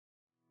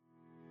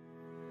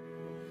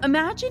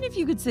Imagine if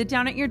you could sit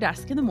down at your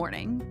desk in the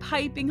morning,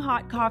 piping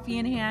hot coffee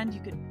in hand. You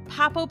could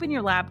pop open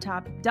your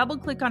laptop,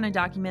 double-click on a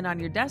document on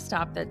your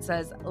desktop that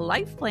says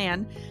Life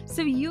Plan,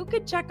 so you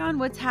could check on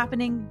what's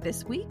happening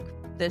this week,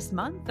 this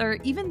month, or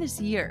even this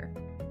year.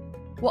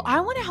 Well,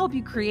 I want to help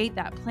you create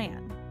that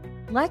plan.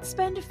 Let's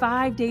spend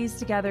 5 days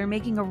together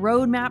making a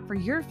roadmap for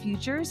your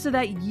future so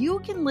that you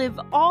can live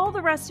all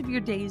the rest of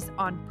your days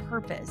on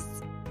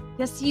purpose.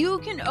 Yes, you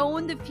can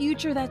own the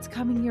future that's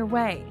coming your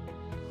way.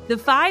 The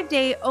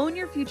 5-day Own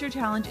Your Future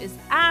Challenge is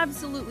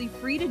absolutely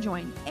free to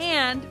join,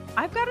 and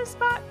I've got a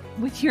spot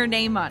with your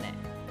name on it.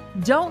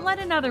 Don't let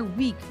another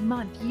week,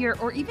 month, year,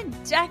 or even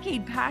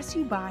decade pass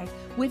you by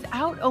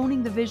without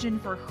owning the vision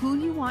for who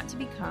you want to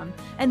become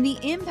and the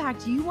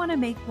impact you want to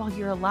make while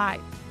you're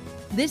alive.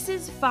 This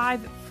is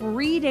 5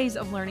 free days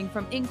of learning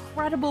from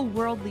incredible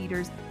world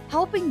leaders,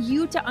 helping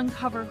you to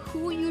uncover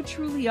who you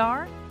truly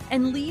are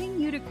and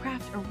leading you to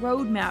craft a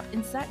roadmap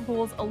and set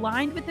goals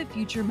aligned with the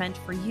future meant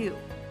for you.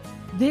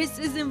 This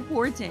is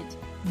important.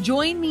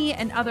 Join me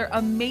and other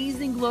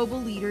amazing global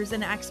leaders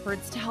and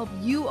experts to help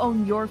you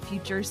own your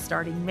future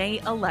starting May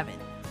 11th.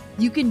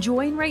 You can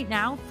join right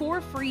now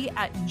for free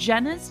at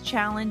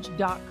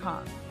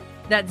jennaschallenge.com.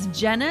 That's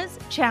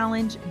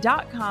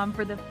jennaschallenge.com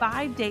for the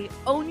 5-day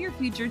Own Your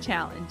Future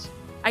Challenge.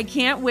 I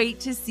can't wait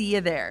to see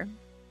you there.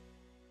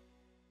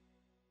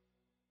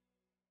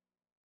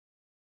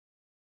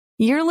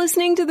 You're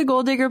listening to the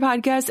Goal Digger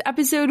Podcast,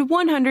 episode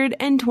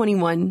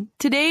 121.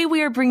 Today,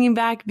 we are bringing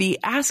back the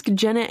Ask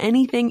Jenna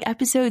Anything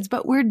episodes,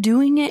 but we're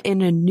doing it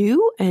in a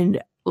new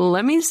and,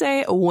 let me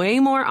say, a way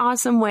more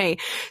awesome way.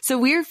 So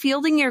we're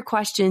fielding your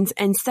questions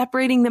and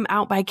separating them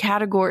out by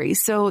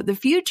categories. So the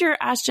future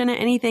Ask Jenna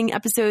Anything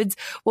episodes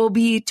will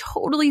be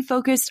totally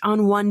focused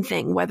on one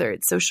thing, whether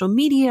it's social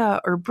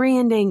media or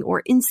branding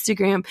or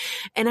Instagram.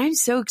 And I'm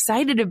so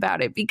excited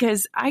about it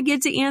because I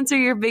get to answer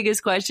your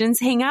biggest questions,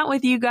 hang out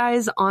with you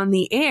guys on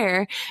the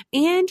air,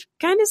 and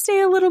kind of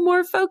stay a little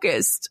more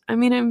focused. I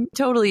mean, I'm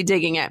totally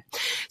digging it.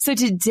 So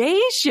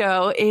today's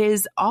show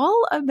is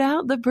all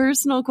about the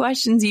personal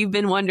questions you've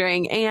been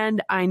wondering.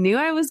 And I knew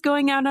I was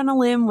going out on a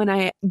limb when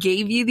I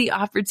gave you the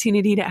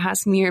opportunity to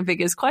ask me your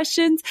biggest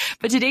questions.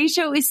 But today's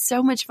show is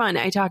so much fun.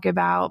 I talk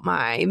about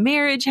my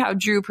marriage, how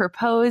Drew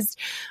proposed,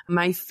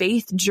 my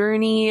faith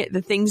journey,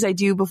 the things I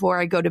do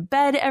before I go to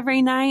bed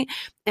every night.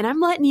 And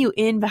I'm letting you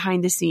in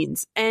behind the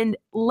scenes. And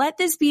let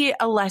this be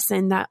a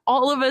lesson that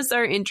all of us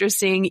are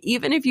interesting,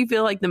 even if you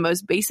feel like the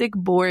most basic,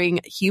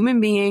 boring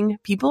human being.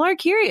 People are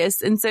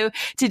curious. And so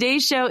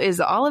today's show is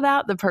all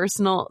about the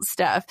personal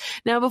stuff.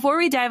 Now, before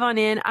we dive on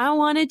in, I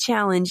want to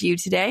challenge you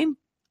today.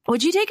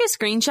 Would you take a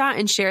screenshot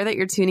and share that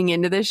you're tuning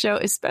into this show,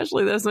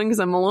 especially this one, because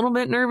I'm a little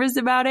bit nervous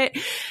about it.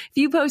 If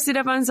you post it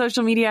up on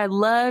social media, I'd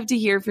love to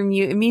hear from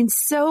you. It means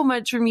so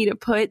much for me to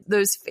put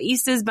those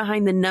faces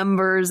behind the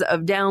numbers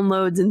of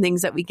downloads and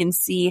things that we can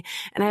see.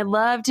 And I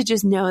love to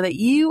just know that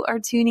you are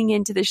tuning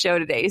into the show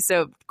today.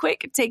 So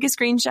quick, take a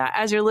screenshot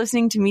as you're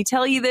listening to me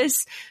tell you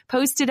this,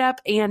 post it up,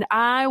 and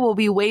I will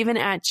be waving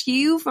at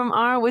you from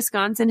our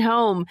Wisconsin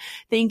home.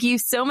 Thank you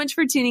so much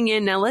for tuning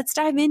in. Now let's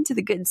dive into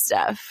the good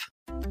stuff.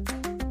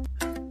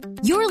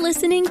 You're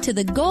listening to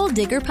the Goal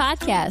Digger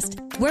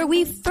Podcast, where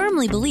we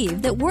firmly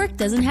believe that work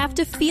doesn't have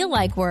to feel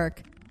like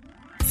work.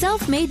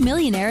 Self-made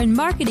millionaire and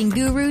marketing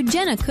guru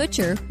Jenna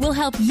Kutcher will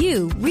help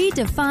you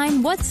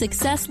redefine what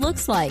success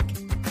looks like.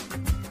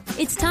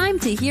 It's time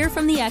to hear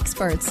from the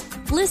experts,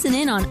 listen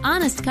in on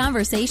honest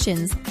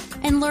conversations,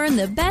 and learn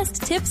the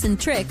best tips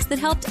and tricks that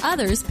helped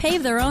others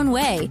pave their own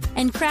way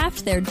and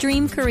craft their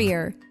dream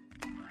career.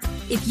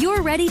 If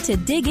you're ready to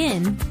dig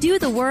in, do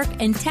the work,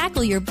 and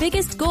tackle your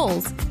biggest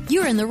goals,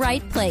 you're in the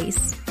right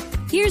place.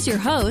 Here's your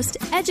host,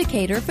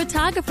 educator,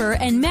 photographer,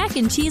 and mac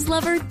and cheese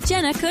lover,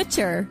 Jenna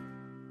Kutcher.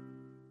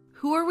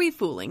 Who are we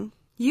fooling?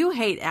 You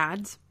hate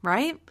ads,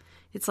 right?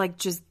 It's like,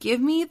 just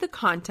give me the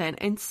content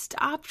and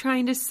stop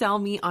trying to sell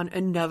me on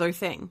another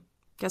thing.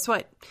 Guess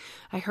what?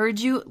 I heard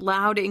you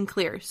loud and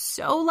clear,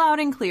 so loud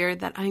and clear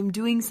that I'm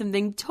doing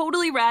something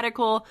totally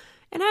radical,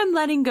 and I'm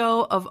letting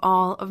go of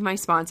all of my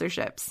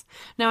sponsorships.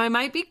 Now, I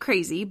might be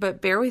crazy,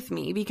 but bear with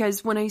me,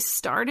 because when I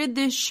started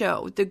this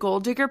show, the Goal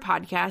Digger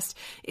Podcast,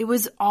 it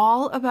was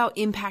all about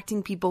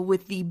impacting people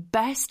with the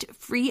best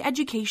free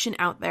education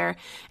out there.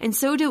 And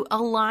so to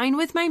align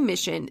with my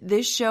mission,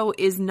 this show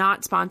is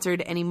not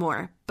sponsored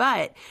anymore.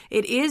 But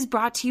it is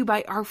brought to you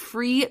by our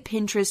free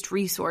Pinterest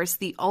resource,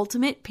 the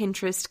Ultimate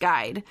Pinterest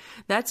Guide.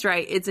 That's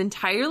right, it's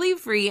entirely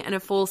free and a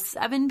full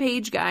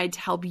 7-page guide to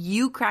help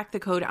you crack the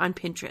code on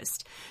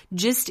Pinterest.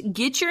 Just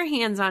get your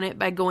hands on it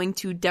by going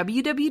to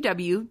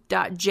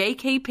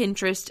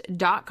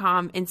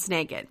www.jkpinterest.com and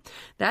snag it.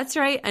 That's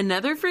right,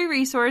 another free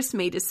resource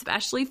made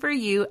especially for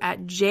you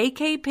at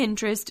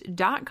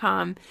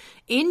jkpinterest.com.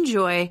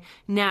 Enjoy.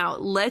 Now,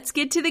 let's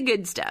get to the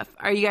good stuff.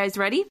 Are you guys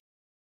ready?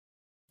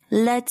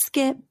 Let's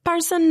get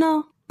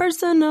personal.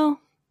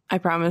 I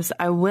promise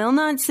I will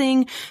not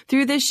sing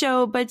through this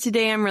show, but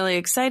today I'm really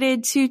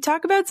excited to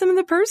talk about some of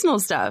the personal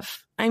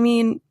stuff. I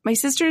mean, my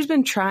sister's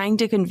been trying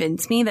to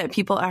convince me that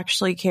people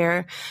actually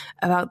care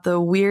about the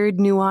weird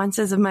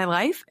nuances of my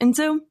life. And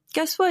so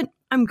guess what?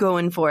 I'm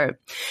going for it.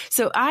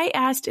 So I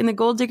asked in the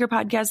Gold Digger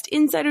Podcast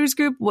Insiders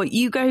group what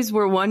you guys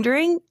were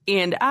wondering,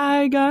 and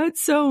I got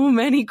so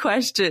many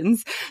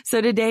questions. So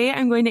today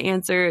I'm going to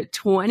answer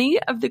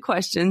 20 of the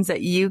questions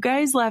that you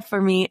guys left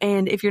for me.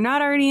 And if you're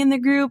not already in the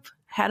group,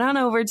 head on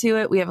over to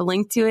it. We have a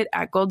link to it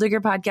at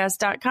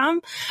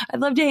golddiggerpodcast.com.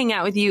 I'd love to hang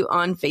out with you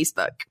on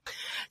Facebook.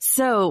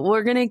 So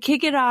we're going to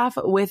kick it off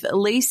with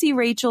Lacey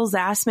Rachel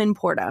Zassman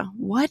Porta.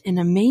 What an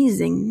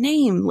amazing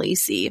name,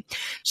 Lacey.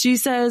 She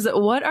says,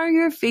 what are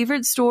your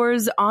favorite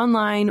stores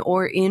online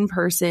or in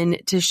person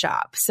to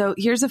shop? So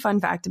here's a fun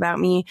fact about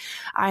me.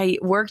 I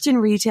worked in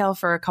retail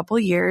for a couple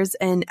years,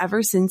 and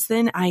ever since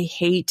then, I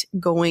hate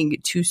going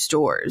to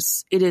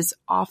stores. It is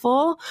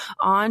awful.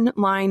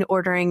 Online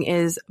ordering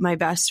is my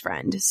best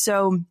friend.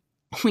 So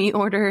we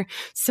order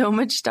so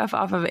much stuff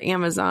off of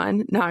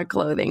Amazon, not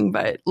clothing,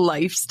 but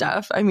life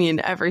stuff. I mean,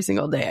 every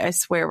single day, I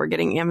swear we're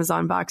getting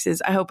Amazon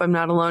boxes. I hope I'm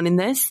not alone in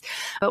this.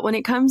 But when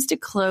it comes to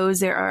clothes,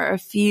 there are a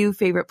few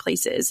favorite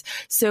places.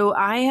 So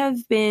I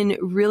have been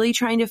really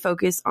trying to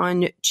focus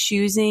on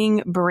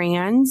choosing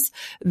brands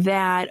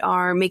that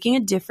are making a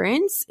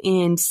difference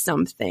in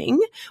something,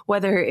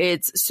 whether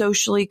it's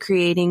socially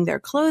creating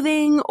their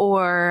clothing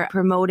or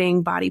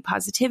promoting body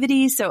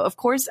positivity. So of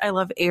course, I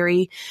love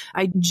Aerie.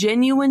 I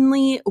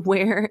genuinely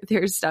wear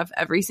their stuff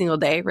every single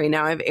day. Right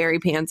now I have Aerie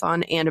pants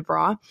on and a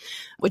bra,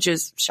 which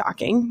is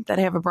shocking that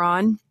I have a bra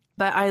on.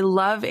 But I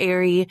love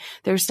Aerie.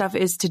 Their stuff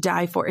is to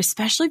die for,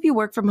 especially if you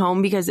work from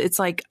home, because it's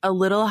like a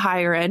little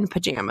higher end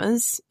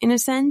pajamas in a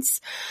sense.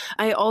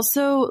 I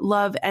also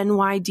love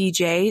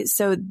NYDJ.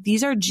 So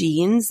these are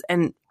jeans,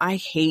 and I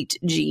hate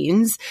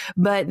jeans,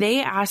 but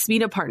they asked me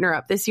to partner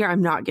up this year.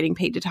 I'm not getting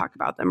paid to talk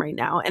about them right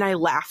now. And I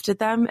laughed at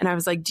them and I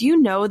was like, do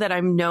you know that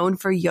I'm known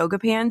for yoga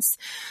pants?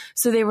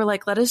 So they were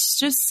like, let us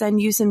just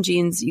send you some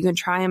jeans. You can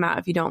try them out.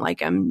 If you don't like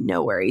them,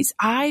 no worries.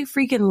 I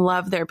freaking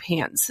love their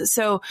pants.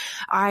 So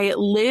I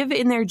live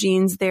in their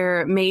jeans.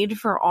 They're made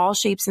for all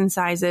shapes and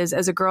sizes.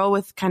 As a girl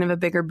with kind of a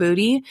bigger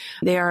booty,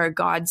 they are a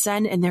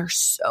godsend and they're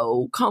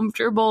so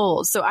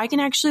comfortable. So I can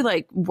actually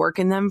like work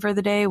in them for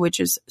the day, which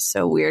is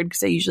so weird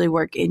because I usually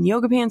work in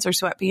yoga pants or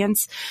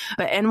sweatpants.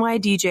 But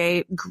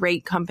NYDJ,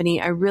 great company.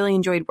 I really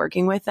enjoyed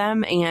working with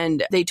them,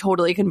 and they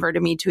totally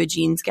converted me to a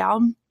jeans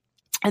gal.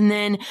 And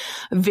then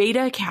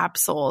Veda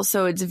Capsule.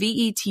 So it's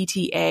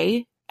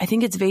VETTA. I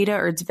think it's Veda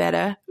or it's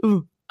Veda.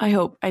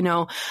 I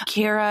know.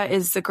 Kara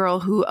is the girl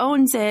who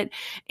owns it,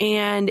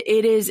 and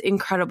it is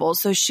incredible.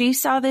 So she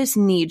saw this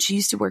need. She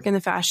used to work in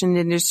the fashion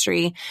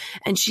industry,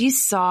 and she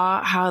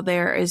saw how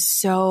there is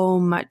so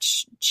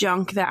much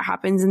junk that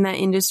happens in that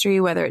industry,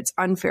 whether it's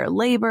unfair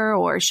labor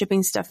or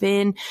shipping stuff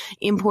in,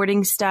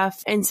 importing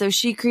stuff. And so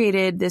she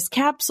created this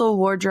capsule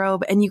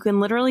wardrobe, and you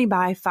can literally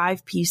buy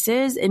 5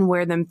 pieces and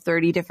wear them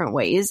 30 different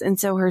ways. And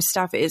so her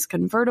stuff is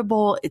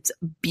convertible. It's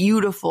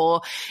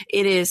beautiful.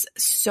 It is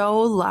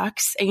so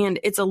luxe, and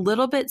it's a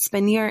little bit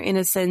spendier in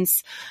a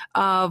sense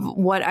of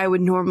what I would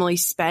normally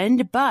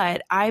spend,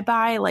 but I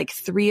buy like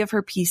 3 of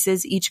her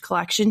pieces each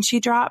collection she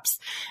drops,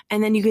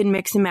 and then you can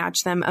mix and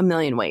match them a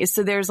million ways.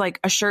 So there's like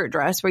a shirt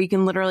dress where you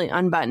can literally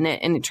unbutton it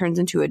and it turns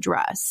into a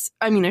dress.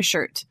 I mean, a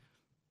shirt,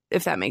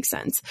 if that makes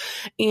sense.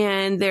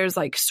 And there's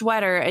like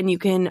sweater, and you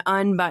can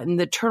unbutton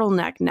the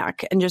turtleneck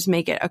neck and just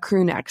make it a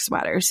crew neck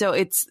sweater. So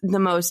it's the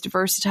most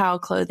versatile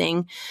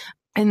clothing.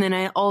 And then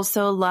I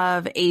also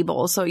love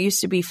Able. So it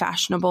used to be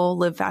Fashionable,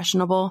 Live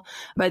Fashionable,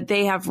 but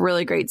they have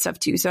really great stuff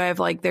too. So I have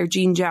like their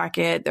jean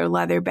jacket, their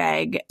leather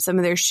bag, some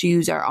of their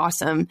shoes are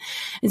awesome.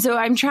 And so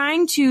I'm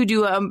trying to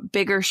do a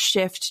bigger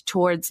shift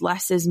towards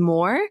less is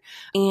more.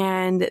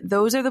 And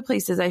those are the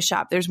places I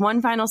shop. There's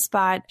one final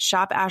spot,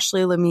 Shop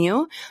Ashley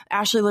Lemieux.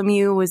 Ashley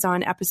Lemieux was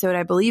on episode,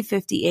 I believe,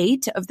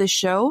 58 of the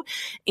show.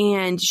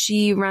 And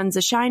she runs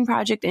a Shine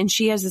project, and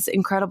she has this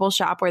incredible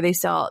shop where they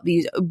sell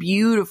these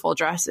beautiful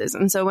dresses.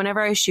 And so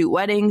whenever I shoot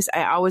weddings,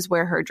 I always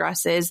wear her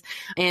dresses,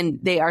 and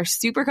they are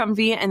super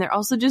comfy, and they're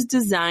also just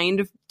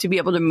designed to be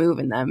able to move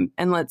in them.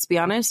 And let's be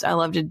honest, I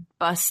love to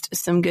bust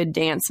some good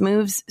dance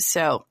moves.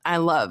 So I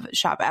love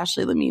Shop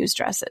Ashley Lemieux's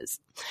dresses.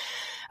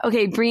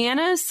 Okay,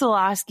 Brianna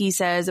Solosky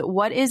says,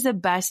 what is the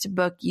best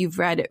book you've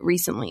read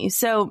recently?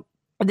 So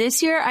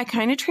this year, I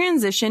kind of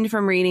transitioned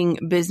from reading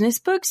business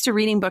books to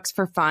reading books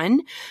for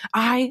fun.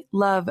 I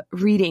love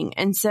reading.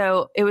 And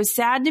so it was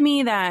sad to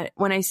me that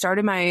when I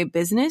started my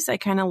business, I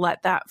kind of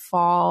let that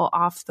fall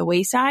off the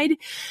wayside.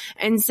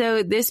 And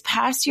so this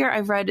past year,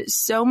 I've read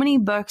so many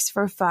books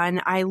for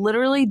fun. I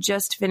literally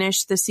just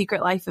finished The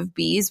Secret Life of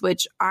Bees,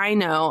 which I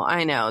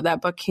know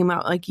that book came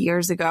out like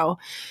years ago.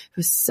 It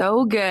was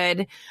so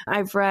good.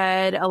 I've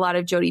read a lot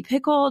of Jodi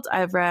Picoult.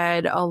 I've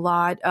read a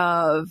lot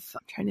of,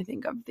 I'm trying to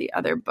think of the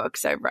other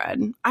books I've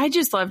read. I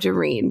just love to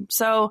read.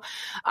 So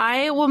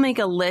I will make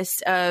a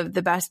list of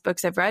the best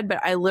books I've read, but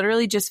I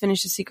literally just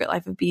finished The Secret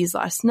Life of Bees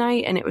last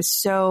night, and it was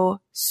so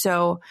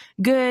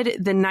good.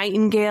 The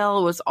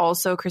Nightingale was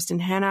also Kristen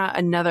Hanna,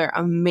 another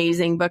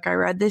amazing book I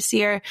read this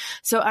year.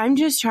 So I'm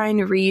just trying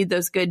to read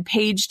those good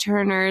page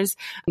turners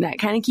that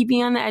kind of keep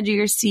you on the edge of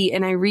your seat.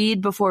 And I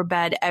read before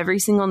bed every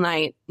single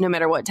night, no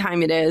matter what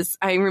time it is.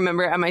 I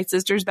remember at my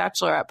sister's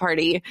bachelorette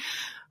party,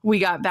 we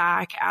got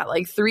back at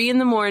like 3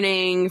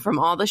 a.m. from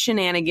all the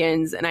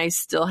shenanigans, and I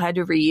still had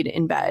to read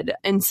in bed.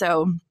 And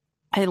so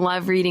I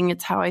love reading.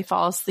 It's how I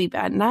fall asleep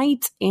at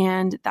night.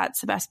 And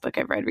that's the best book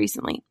I've read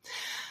recently.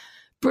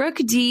 Brooke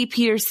D.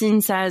 Peterson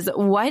says,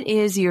 what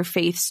is your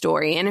faith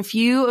story? And a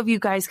few of you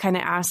guys kind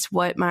of asked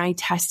what my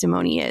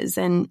testimony is.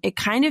 And it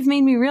kind of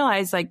made me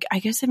realize, like, I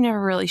guess I've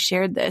never really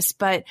shared this,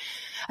 but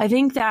I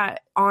think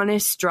that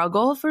honest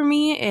struggle for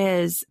me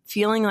is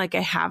feeling like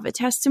I have a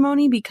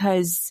testimony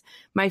because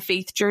my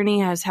faith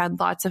journey has had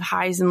lots of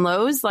highs and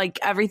lows, like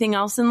everything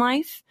else in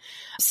life.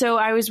 So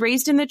I was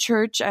raised in the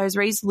church. I was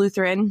raised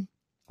Lutheran.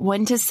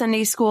 Went to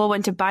Sunday school,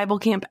 went to Bible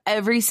camp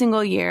every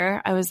single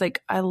year.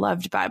 I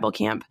loved Bible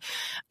camp.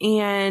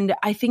 And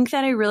I think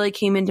that I really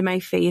came into my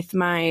faith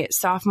my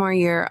sophomore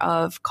year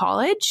of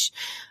college,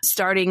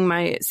 starting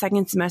my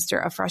second semester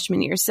of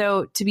freshman year.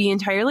 So to be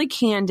entirely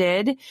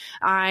candid,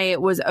 I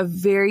was a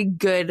very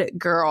good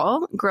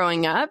girl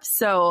growing up.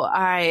 So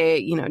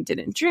I,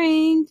 didn't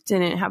drink,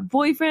 didn't have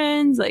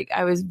boyfriends. Like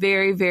I was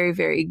very, very,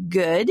 very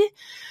good.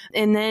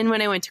 And then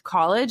when I went to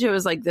college, it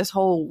was like this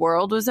whole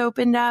world was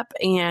opened up,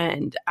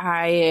 and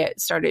I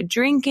started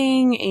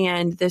drinking,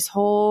 and this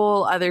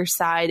whole other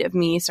side of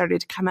me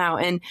started to come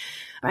out. And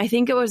I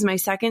think it was my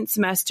second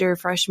semester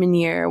freshman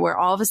year where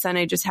all of a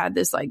sudden I just had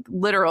this like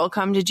literal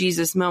come to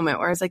Jesus moment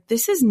where I was like,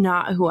 this is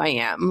not who I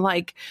am.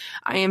 Like,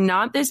 I am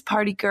not this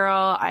party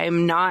girl. I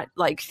am not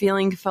like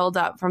feeling filled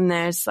up from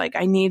this. Like,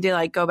 I need to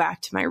like go back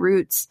to my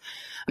roots.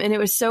 And it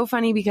was so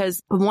funny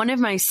because one of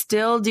my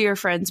still dear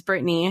friends,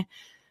 Brittany,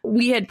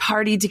 we had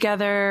partied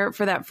together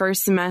for that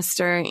first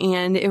semester,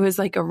 and it was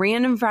like a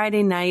random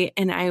Friday night,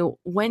 and I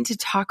went to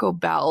Taco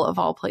Bell of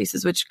all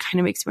places, which kind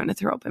of makes me want to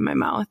throw up in my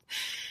mouth.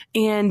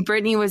 And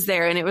Brittany was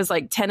there, and it was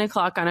like 10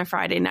 o'clock on a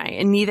Friday night,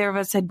 and neither of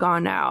us had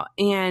gone out.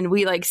 And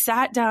we like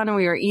sat down and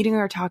we were eating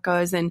our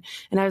tacos, and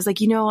I was like,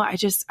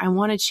 I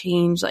want to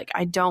change. Like,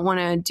 I don't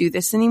want to do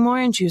this anymore.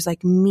 And she was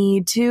like,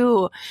 me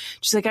too.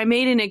 She's like, I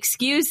made an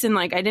excuse, and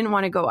like, I didn't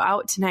want to go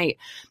out tonight.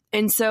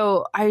 And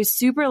so I was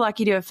super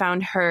lucky to have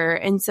found her.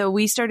 And so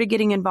we started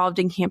getting involved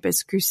in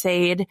Campus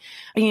Crusade,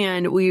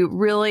 and we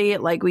really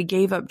we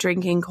gave up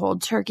drinking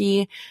cold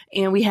turkey,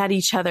 and we had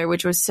each other,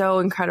 which was so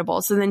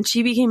incredible. So then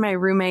she became my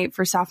roommate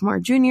for sophomore,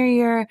 junior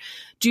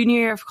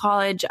year of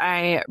college.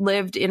 I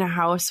lived in a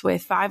house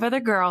with 5 other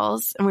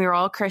girls, and we were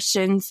all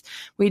Christians.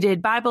 We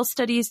did Bible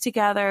studies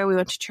together. We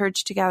went to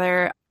church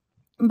together.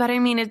 But I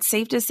mean, it's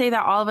safe to say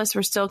that all of us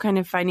were still kind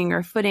of finding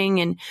our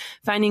footing and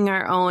finding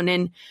our own.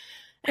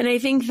 And I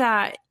think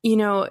that,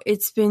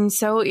 it's been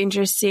so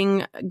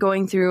interesting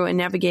going through and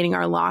navigating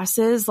our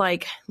losses.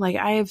 Like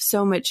I have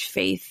so much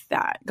faith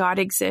that God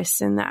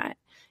exists and that,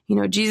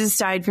 Jesus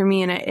died for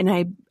me. And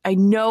I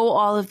know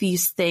all of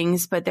these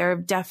things, but there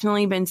have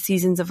definitely been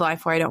seasons of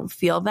life where I don't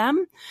feel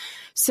them.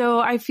 So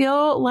I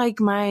feel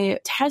like my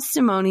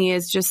testimony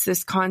is just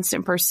this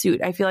constant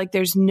pursuit. I feel like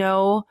there's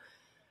no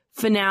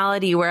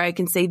finality where I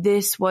can say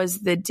this was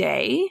the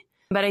day.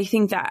 But I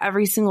think that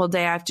every single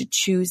day I have to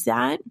choose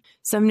that.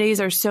 Some days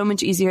are so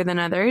much easier than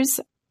others.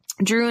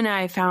 Drew and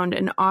I found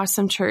an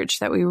awesome church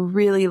that we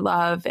really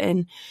love.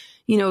 And,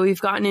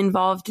 we've gotten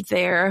involved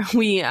there.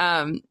 We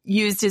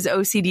used his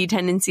OCD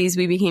tendencies.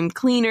 We became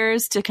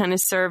cleaners to kind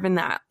of serve in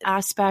that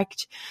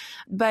aspect.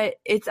 But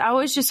it's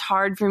always just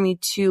hard for me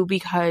too,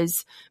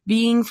 because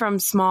being from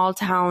small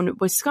town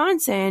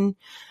Wisconsin,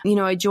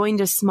 I joined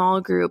a small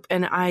group,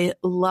 and I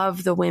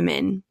love the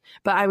women,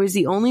 but I was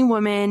the only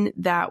woman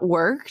that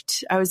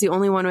worked. I was the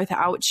only one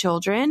without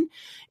children.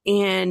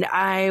 And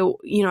I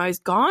was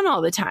gone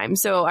all the time.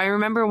 So I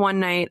remember one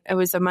night, it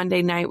was a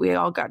Monday night, we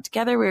all got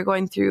together, we were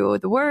going through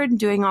the word and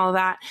doing all of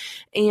that.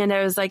 And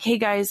I was like, hey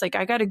guys, like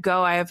I got to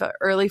go. I have an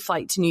early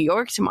flight to New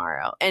York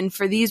tomorrow. And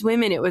for these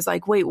women, it was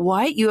like, wait,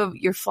 what?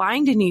 You're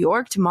flying to New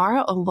York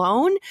tomorrow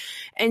alone?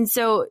 And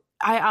so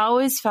I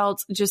always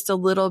felt just a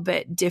little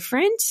bit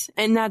different,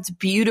 and that's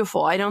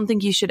beautiful. I don't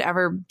think you should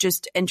ever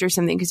just enter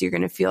something because you're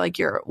going to feel like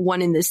you're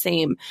one and the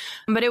same.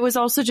 But it was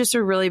also just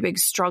a really big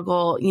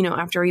struggle,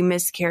 after we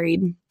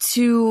miscarried,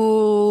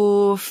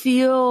 to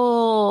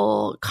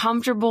feel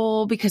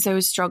comfortable because I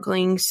was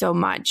struggling so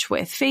much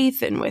with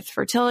faith and with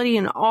fertility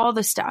and all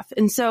the stuff.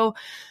 And so,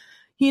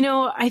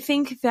 I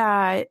think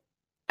that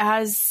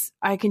as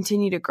I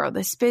continue to grow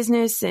this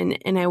business and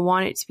I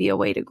want it to be a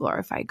way to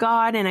glorify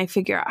God, and I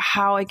figure out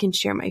how I can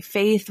share my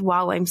faith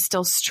while I'm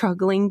still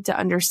struggling to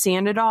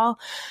understand it all,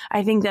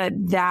 I think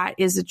that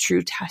is a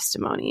true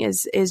testimony,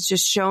 is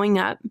just showing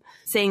up,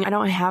 saying, I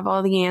don't have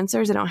all the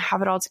answers. I don't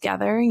have it all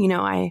together.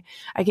 I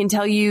can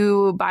tell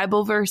you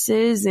Bible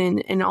verses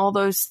and all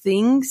those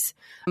things,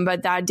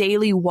 but that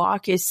daily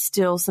walk is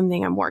still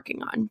something I'm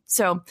working on.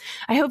 So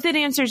I hope that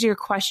answers your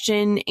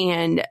question.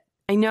 And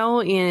I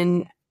know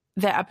in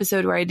the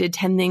episode where I did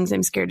 10 things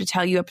I'm scared to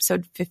tell you,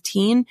 episode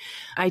 15,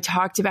 I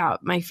talked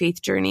about my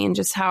faith journey and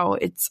just how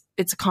it's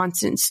a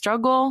constant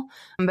struggle,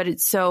 but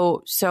it's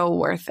so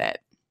worth it.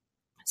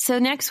 So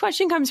next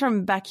question comes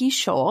from Becky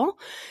Scholl.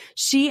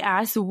 She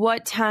asks,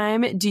 what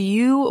time do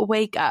you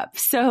wake up?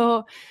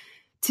 So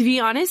to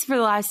be honest, for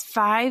the last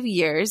 5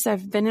 years,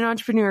 I've been an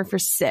entrepreneur for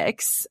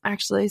 6,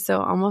 actually,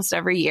 so almost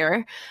every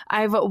year.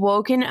 I've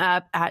woken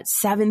up at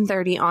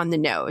 7:30 on the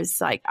nose.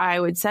 Like, I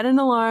would set an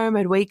alarm,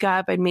 I'd wake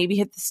up, I'd maybe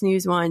hit the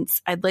snooze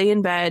once, I'd lay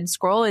in bed,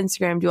 scroll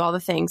Instagram, do all the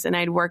things, and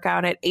I'd work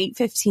out at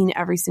 8:15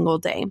 every single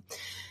day.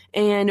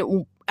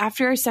 And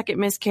after our second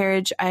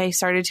miscarriage, I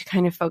started to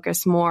kind of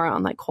focus more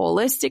on like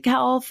holistic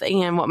health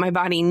and what my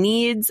body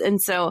needs. And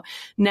so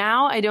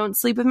now I don't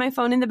sleep with my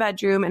phone in the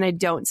bedroom and I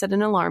don't set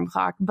an alarm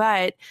clock,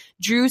 but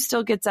Drew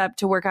still gets up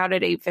to work out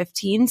at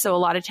 8:15. So a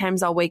lot of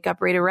times I'll wake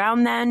up right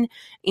around then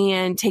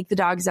and take the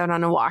dogs out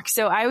on a walk.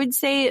 So I would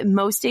say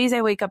most days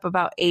I wake up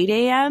about 8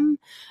 a.m.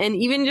 and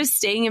even just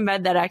staying in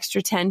bed that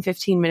extra 10,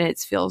 15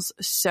 minutes feels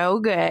so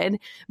good.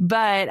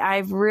 But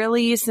I've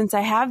really, since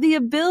I have the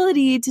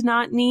ability to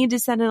not need to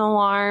set an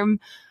alarm,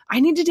 I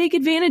need to take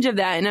advantage of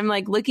that. And I'm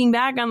like looking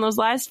back on those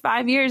last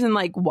 5 years and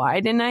like, why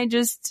didn't I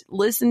just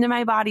listen to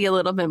my body a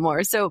little bit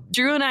more? So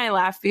Drew and I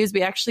laugh because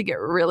we actually get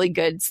really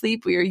good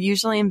sleep. We are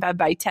usually in bed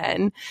by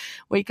 10,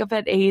 wake up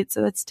at 8.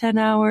 So that's 10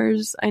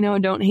 hours. I know,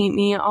 don't hate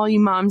me. All you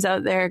moms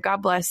out there, God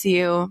bless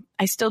you.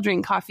 I still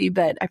drink coffee,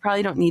 but I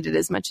probably don't need it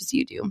as much as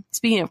you do.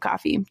 Speaking of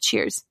coffee,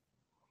 cheers.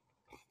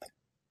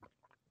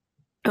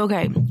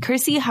 Okay.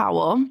 Chrissy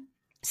Howell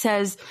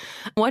says,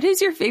 what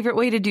is your favorite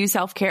way to do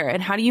self-care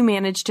and how do you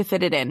manage to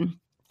fit it in?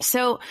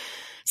 So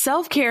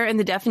self-care and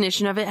the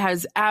definition of it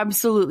has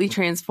absolutely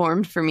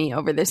transformed for me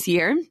over this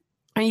year.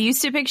 I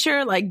used to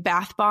picture like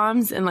bath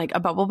bombs and like a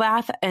bubble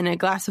bath and a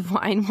glass of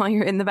wine while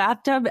you're in the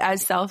bathtub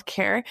as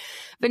self-care.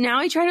 But now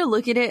I try to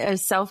look at it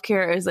as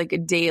self-care as like a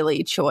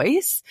daily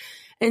choice.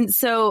 And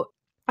so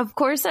of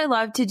course, I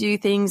love to do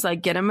things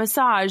like get a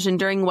massage. And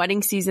during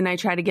wedding season, I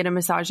try to get a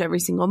massage every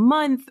single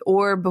month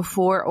or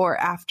before or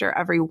after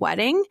every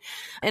wedding.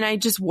 And I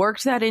just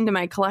worked that into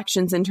my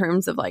collections in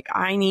terms of like,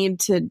 I need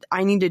to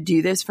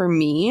do this for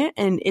me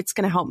and it's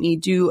going to help me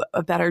do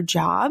a better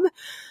job.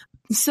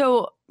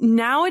 So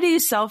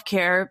nowadays,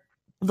 self-care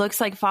looks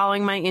like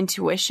following my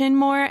intuition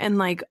more and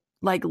like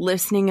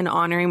listening and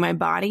honoring my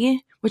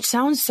body, which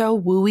sounds so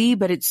wooey,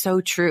 but it's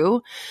so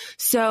true.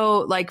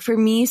 So like for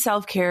me,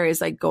 self-care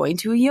is like going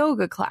to a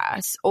yoga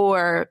class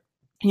or,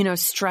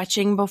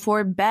 stretching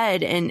before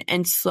bed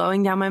and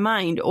slowing down my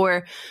mind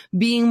or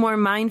being more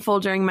mindful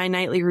during my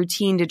nightly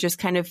routine to just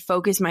kind of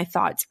focus my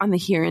thoughts on the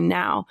here and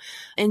now.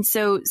 And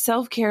so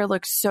self-care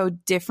looks so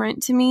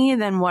different to me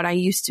than what I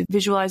used to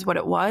visualize what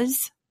it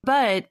was.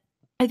 But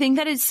I think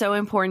that it's so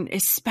important,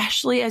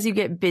 especially as you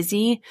get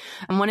busy.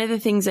 And one of the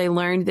things I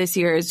learned this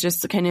year is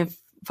just kind of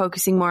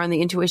focusing more on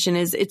the intuition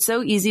is it's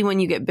so easy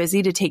when you get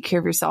busy to take care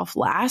of yourself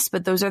last,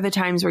 but those are the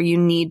times where you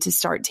need to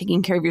start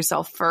taking care of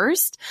yourself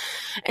first.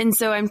 And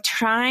so I'm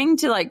trying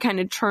to like kind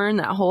of turn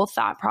that whole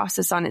thought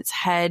process on its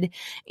head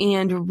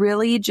and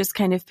really just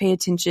kind of pay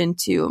attention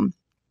to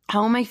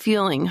how am I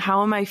feeling?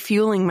 How am I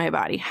fueling my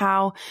body?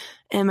 How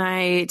am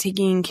I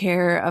taking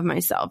care of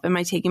myself? Am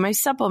I taking my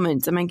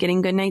supplements? Am I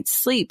getting good night's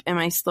sleep? Am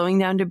I slowing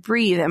down to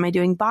breathe? Am I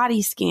doing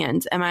body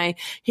scans? Am I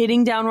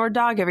hitting downward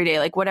dog every day?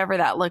 Like whatever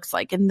that looks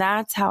like. And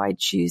that's how I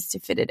choose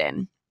to fit it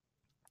in.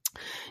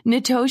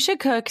 Natosha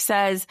Cook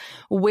says,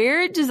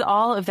 where does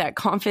all of that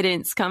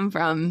confidence come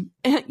from?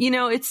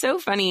 It's so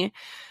funny.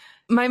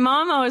 My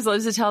mom always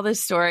loves to tell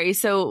this story.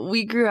 So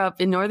we grew up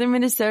in northern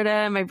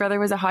Minnesota. My brother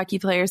was a hockey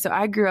player. So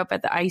I grew up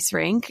at the ice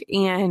rink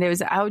and it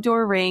was an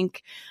outdoor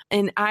rink.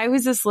 And I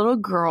was this little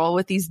girl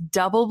with these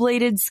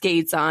double-bladed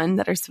skates on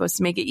that are supposed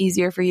to make it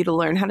easier for you to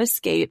learn how to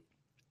skate.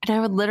 And I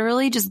would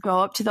literally just go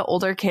up to the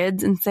older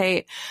kids and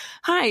say,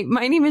 hi,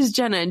 my name is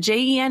Jenna,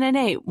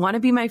 Jenna. Want to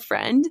be my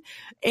friend?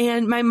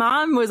 And my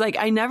mom was like,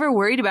 I never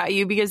worried about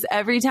you because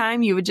every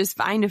time you would just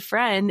find a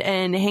friend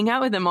and hang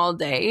out with them all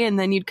day. And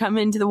then you'd come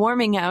into the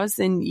warming house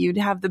and you'd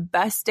have the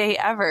best day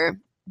ever.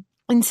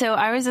 And so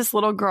I was this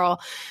little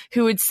girl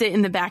who would sit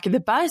in the back of the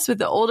bus with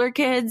the older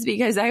kids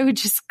because I would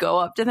just go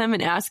up to them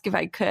and ask if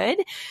I could.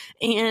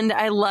 And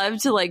I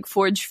loved to like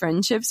forge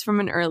friendships from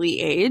an early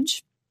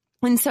age.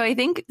 And so I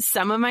think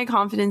some of my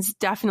confidence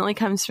definitely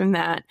comes from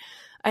that.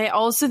 I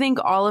also think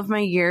all of my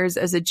years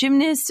as a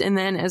gymnast and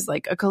then as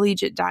like a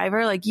collegiate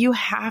diver, like you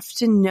have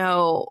to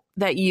know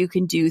that you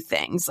can do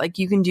things, like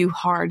you can do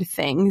hard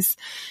things.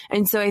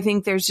 And so I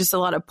think there's just a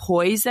lot of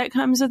poise that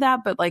comes with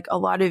that, but like a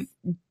lot of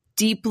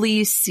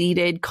deeply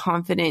seated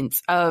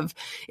confidence of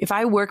if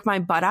I work my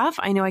butt off,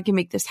 I know I can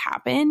make this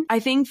happen. I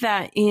think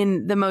that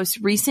in the most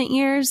recent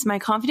years, my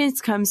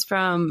confidence comes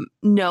from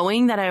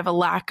knowing that I have a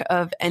lack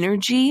of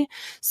energy.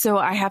 So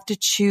I have to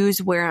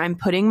choose where I'm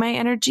putting my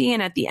energy.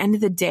 And at the end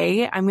of the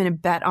day, I'm going to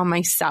bet on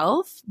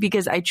myself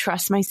because I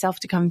trust myself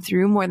to come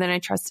through more than I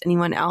trust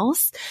anyone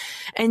else.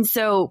 And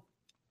so,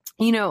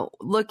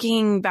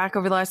 looking back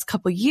over the last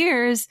couple of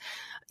years,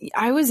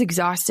 I was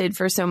exhausted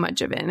for so much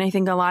of it. And I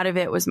think a lot of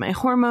it was my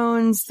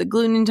hormones, the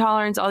gluten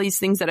intolerance, all these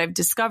things that I've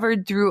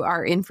discovered through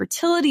our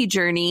infertility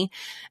journey.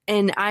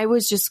 And I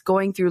was just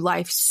going through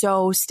life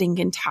so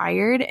stinking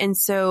tired. And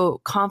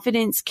so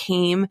confidence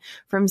came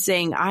from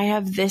saying, I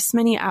have this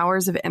many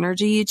hours of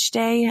energy each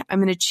day. I'm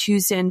going to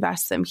choose to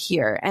invest them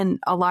here. And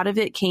a lot of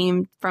it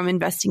came from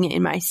investing it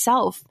in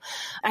myself.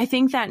 I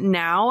think that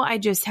now I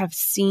just have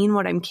seen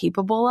what I'm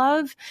capable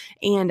of.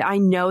 And I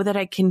know that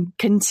I can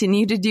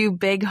continue to do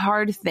big,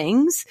 hard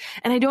things.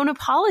 And I don't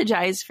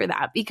apologize for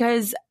that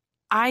because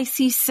I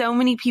see so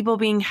many people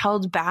being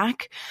held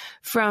back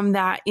from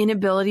that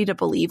inability to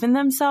believe in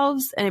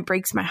themselves, and it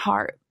breaks my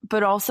heart.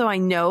 But also I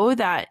know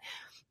that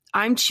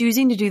I'm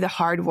choosing to do the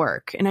hard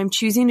work, and I'm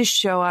choosing to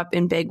show up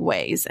in big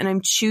ways, and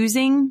I'm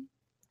choosing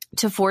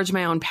to forge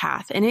my own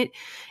path. And it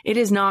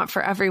is not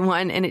for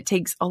everyone, and it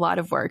takes a lot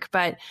of work,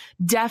 but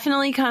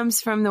definitely comes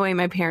from the way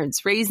my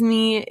parents raised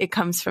me. It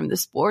comes from the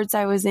sports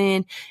I was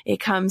in. It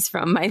comes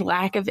from my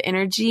lack of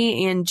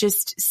energy and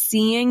just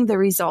seeing the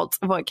results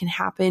of what can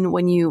happen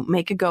when you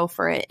make a go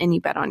for it and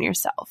you bet on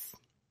yourself.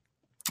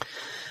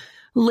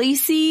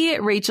 Lacey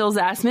Rachel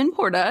Zassman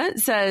Porta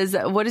says,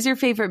 what is your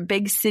favorite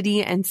big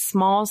city and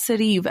small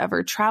city you've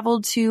ever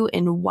traveled to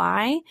and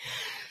why?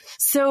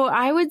 So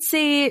I would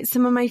say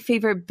some of my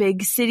favorite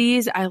big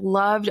cities. I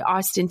loved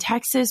Austin,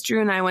 Texas. Drew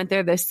and I went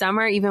there this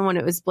summer. Even when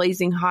it was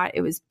blazing hot,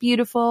 it was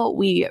beautiful.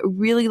 We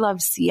really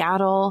loved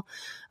Seattle.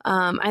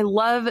 I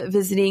love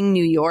visiting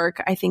New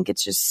York. I think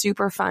it's just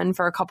super fun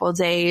for a couple of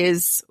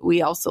days.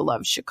 We also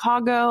love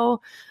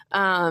Chicago.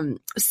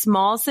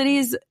 Small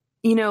cities.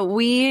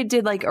 We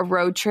did like a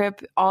road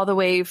trip all the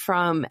way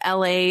from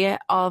LA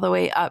all the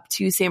way up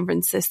to San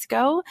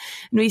Francisco.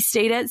 And we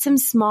stayed at some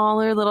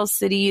smaller little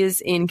cities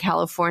in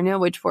California,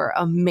 which were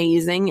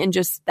amazing. And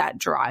just that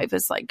drive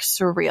is like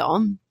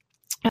surreal.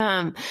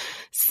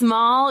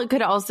 Small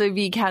could also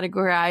be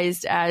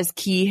categorized as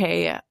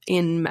Kihei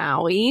in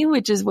Maui,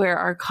 which is where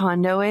our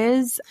condo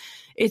is.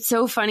 It's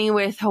so funny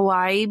with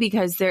Hawaii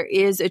because there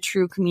is a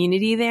true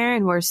community there,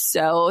 and we're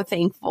so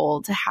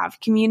thankful to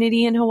have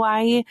community in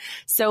Hawaii.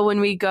 So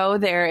when we go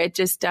there, it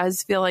just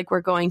does feel like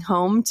we're going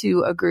home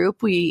to a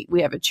group. We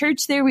have a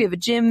church there. We have a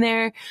gym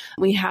there.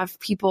 We have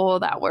people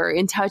that we're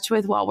in touch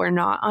with while we're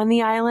not on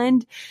the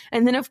island.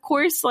 And then of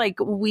course, like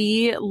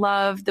we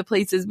love the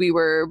places we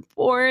were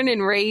born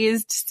and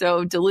raised.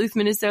 So Duluth,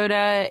 Minnesota,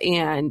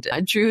 and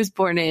Drew was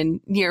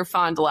born near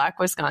Fond du Lac,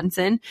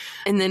 Wisconsin.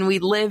 And then we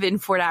live in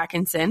Fort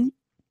Atkinson,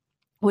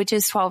 which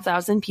is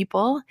 12,000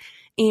 people.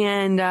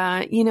 And,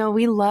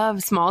 we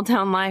love small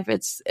town life.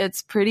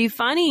 It's pretty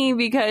funny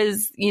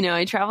because,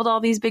 I traveled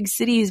all these big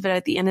cities, but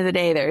at the end of the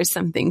day, there's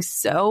something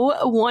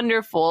so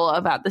wonderful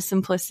about the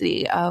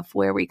simplicity of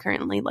where we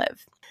currently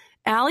live.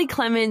 Allie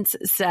Clements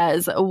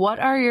says, what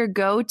are your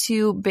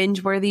go-to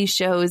binge-worthy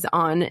shows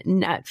on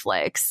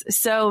Netflix?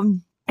 So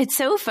it's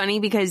so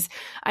funny because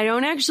I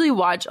don't actually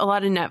watch a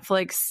lot of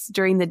Netflix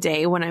during the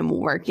day when I'm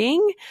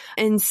working.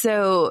 And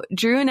so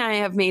Drew and I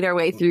have made our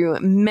way through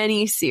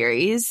many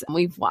series.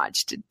 We've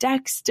watched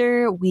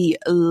Dexter. We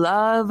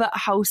love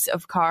House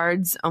of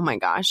Cards. Oh my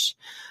gosh.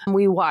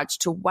 We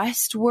watched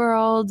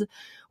Westworld.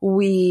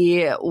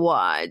 We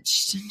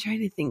watched, I'm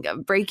trying to think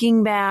of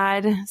Breaking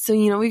Bad. So,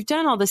 we've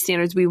done all the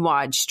standards. We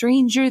watched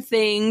Stranger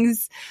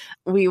Things.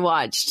 We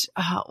watched,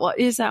 what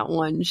is that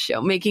one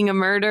show? Making a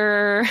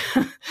Murderer.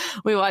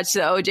 We watched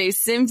the O.J.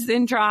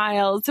 Simpson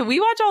trial. So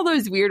we watch all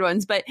those weird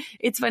ones, but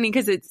it's funny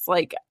because it's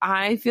like,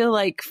 I feel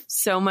like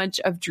so much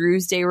of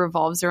Drew's day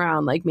revolves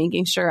around like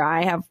making sure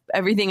I have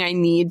everything I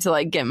need to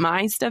like get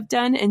my stuff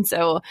done. And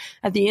so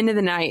at the end of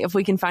the night, if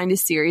we can find a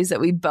series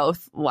that we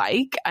both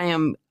like, I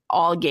am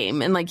all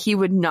game. And like he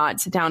would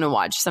not sit down and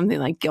watch something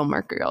like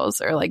Gilmore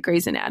Girls or like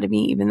Grey's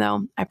Anatomy, even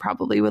though I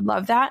probably would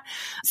love that.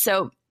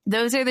 So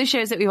those are the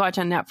shows that we watch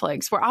on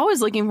Netflix. We're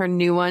always looking for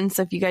new ones.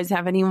 So if you guys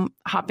have any,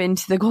 hop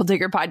into the Gold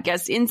Digger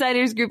Podcast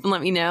Insiders group and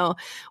let me know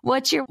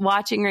what you're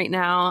watching right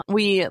now.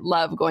 We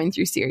love going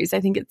through series. I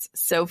think it's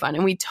so fun.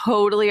 And we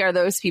totally are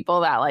those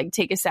people that like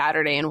take a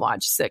Saturday and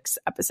watch 6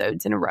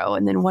 episodes in a row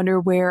and then wonder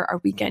where our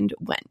weekend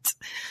went.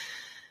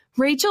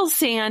 Rachel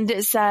Sand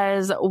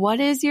says, what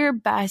is your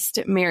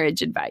best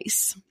marriage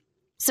advice?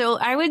 So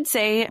I would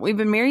say we've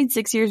been married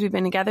 6 years. We've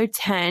been together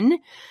 10.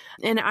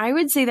 And I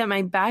would say that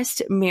my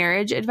best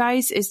marriage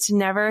advice is to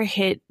never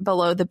hit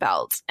below the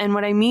belt. And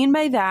what I mean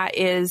by that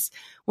is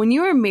when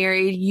you are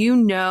married,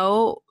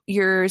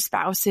 your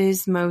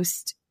spouse's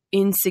most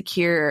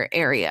insecure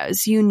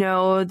areas. You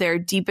know their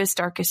deepest,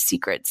 darkest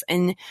secrets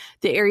and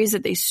the areas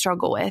that they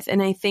struggle with.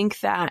 And I think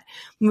that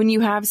when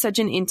you have such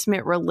an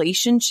intimate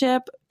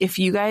relationship, if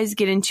you guys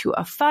get into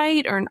a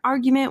fight or an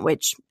argument,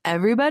 which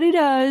everybody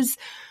does,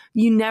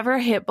 you never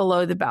hit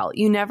below the belt.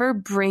 You never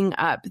bring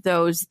up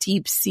those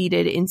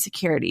deep-seated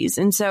insecurities.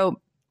 And so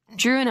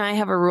Drew and I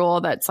have a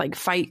rule that's like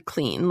fight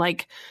clean.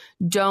 Like,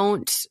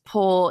 don't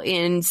pull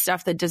in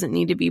stuff that doesn't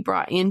need to be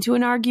brought into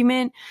an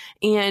argument.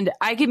 And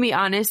I can be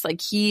honest,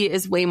 like he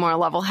is way more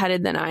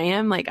level-headed than I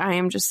am. Like I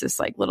am just this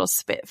like little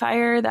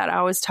spitfire that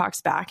always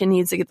talks back and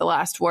needs to get the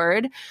last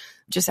word.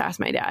 Just ask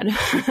my dad.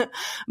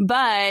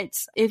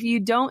 But if you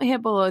don't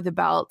hit below the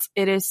belt,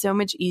 it is so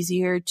much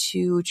easier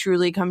to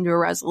truly come to a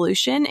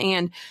resolution.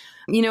 And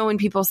you know, when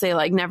people say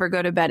like never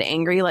go to bed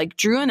angry, like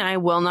Drew and I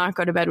will not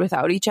go to bed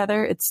without each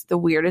other. It's the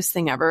weirdest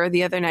thing ever.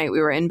 The other night we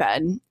were in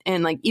bed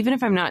and like, even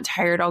if I'm not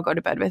tired, I'll go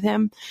to bed with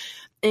him.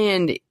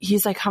 And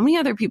he's like, how many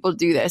other people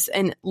do this?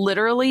 And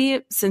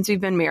literally since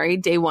we've been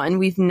married, day one,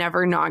 we've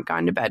never not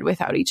gone to bed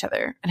without each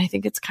other. And I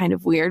think it's kind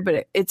of weird,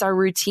 but it's our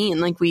routine.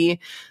 Like we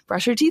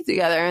brush our teeth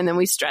together and then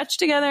we stretch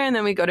together and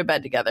then we go to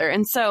bed together.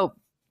 And so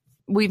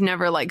we've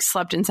never like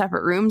slept in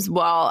separate rooms.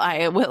 Well,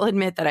 I will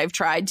admit that I've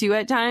tried to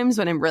at times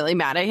when I'm really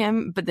mad at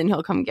him, but then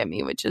he'll come get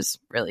me, which is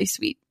really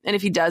sweet. And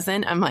if he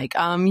doesn't, I'm like,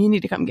 you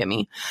need to come get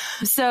me.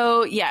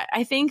 So yeah,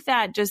 I think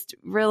that just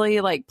really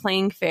like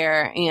playing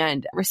fair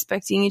and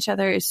respecting each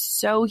other is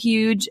so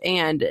huge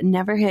and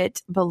never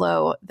hit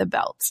below the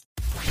belt.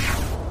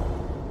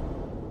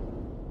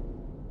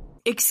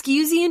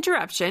 Excuse the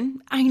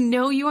interruption. I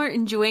know you are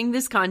enjoying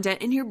this content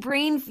and your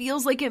brain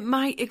feels like it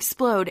might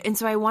explode. And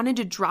so I wanted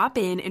to drop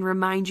in and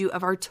remind you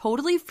of our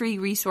totally free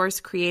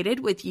resource created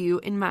with you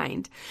in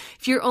mind.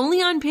 If you're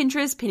only on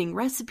Pinterest pinning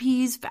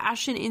recipes,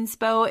 fashion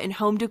inspo, and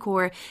home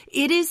decor,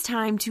 it is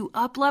time to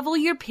up-level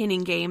your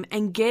pinning game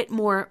and get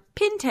more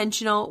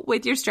pintentional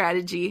with your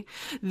strategy.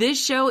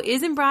 This show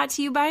isn't brought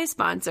to you by a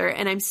sponsor,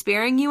 and I'm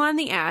sparing you on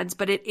the ads,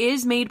 but it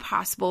is made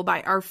possible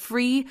by our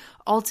free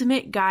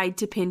ultimate guide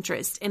to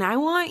Pinterest, and I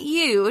want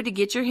you to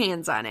get your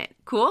hands on it.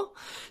 Cool?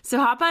 So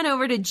hop on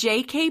over to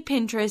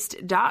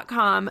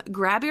jkpinterest.com,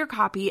 grab your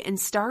copy, and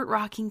start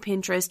rocking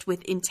Pinterest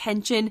with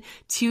intention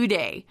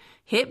today.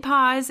 Hit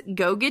pause,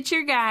 go get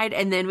your guide,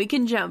 and then we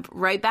can jump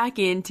right back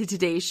into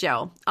today's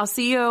show. I'll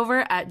see you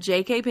over at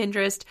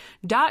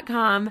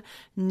jkpinterest.com.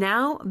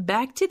 Now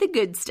back to the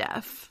good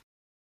stuff.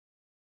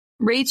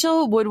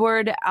 Rachel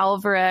Woodward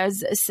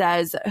Alvarez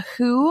says,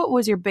 who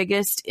was your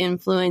biggest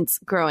influence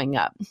growing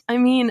up? I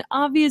mean,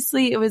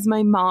 obviously it was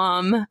my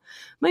mom.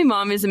 My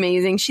mom is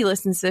amazing. She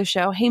listens to the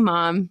show. Hey,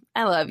 Mom,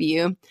 I love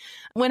you.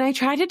 When I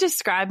try to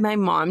describe my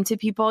mom to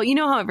people, you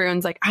know how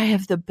everyone's like, I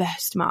have the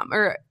best mom,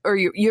 or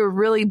you're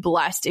really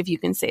blessed if you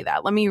can say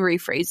that. Let me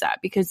rephrase that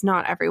because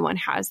not everyone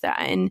has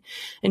that. And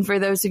for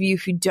those of you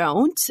who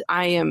don't,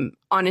 I am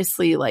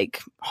honestly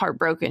like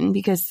heartbroken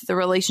because the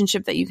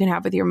relationship that you can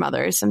have with your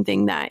mother is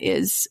something that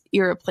is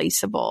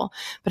irreplaceable.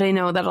 But I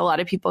know that a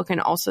lot of people can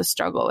also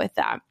struggle with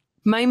that.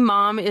 My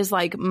mom is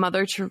like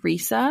Mother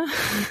Teresa.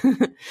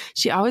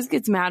 She always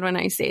gets mad when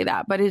I say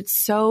that, but it's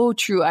so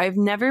true. I've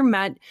never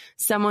met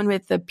someone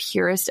with the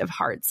purest of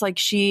hearts. Like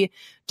she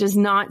does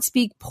not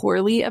speak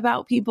poorly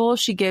about people.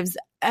 She gives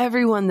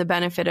everyone the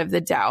benefit of the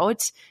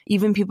doubt,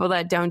 even people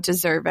that don't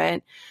deserve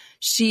it.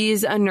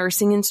 She's a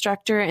nursing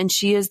instructor and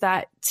she is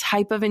that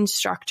type of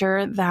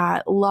instructor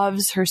that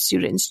loves her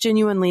students,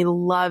 genuinely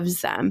loves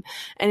them.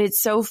 And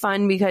it's so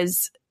fun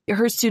because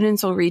her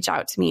students will reach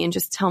out to me and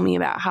just tell me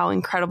about how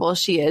incredible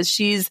she is.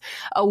 She's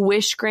a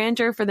wish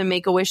granter for the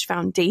Make-A-Wish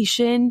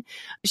Foundation.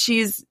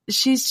 She's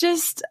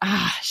just,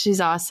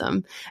 she's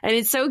awesome. And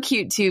it's so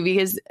cute too,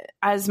 because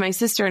as my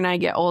sister and I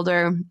get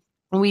older,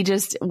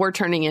 we're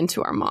turning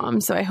into our mom.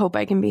 So I hope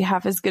I can be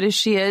half as good as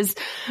she is.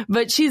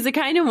 But she's the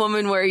kind of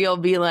woman where you'll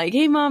be like,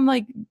 hey, Mom,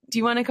 like, do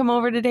you want to come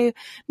over today?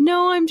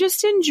 No, I'm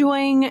just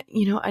enjoying,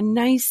 a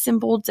nice,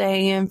 simple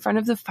day in front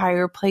of the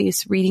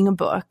fireplace, reading a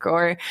book.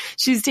 Or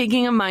she's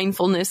taking a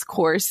mindfulness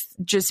course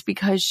just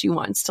because she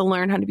wants to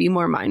learn how to be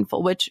more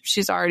mindful, which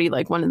she's already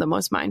like one of the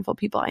most mindful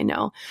people I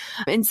know.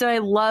 And so I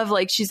love,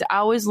 like, she's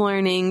always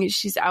learning.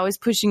 She's always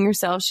pushing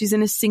herself. She's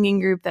in a singing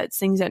group that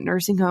sings at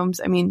nursing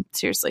homes. I mean,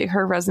 seriously,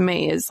 her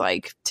resume is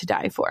like to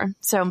die for.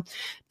 So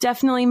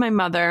definitely my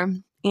mother.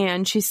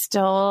 And she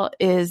still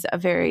is a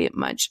very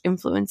much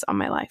influence on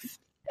my life.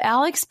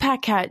 Alex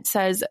Paquette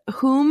says,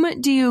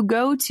 whom do you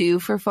go to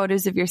for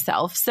photos of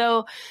yourself?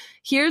 So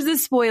here's a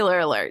spoiler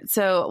alert.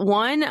 So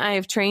one,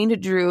 I've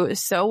trained Drew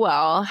so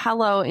well.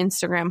 Hello,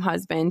 Instagram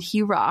husband.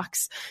 He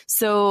rocks.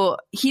 So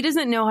he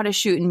doesn't know how to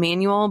shoot in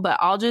manual, but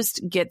I'll just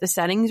get the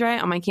settings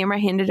right on my camera,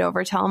 hand it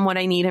over, tell him what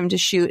I need him to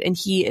shoot. And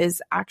he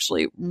is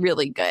actually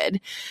really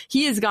good.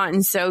 He has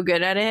gotten so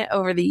good at it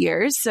over the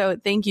years. So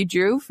thank you,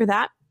 Drew, for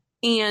that.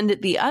 And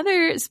the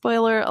other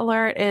spoiler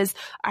alert is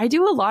I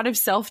do a lot of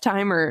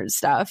self-timer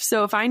stuff.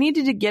 So if I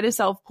needed to get a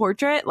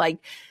self-portrait, like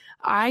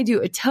I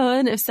do a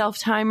ton of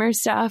self-timer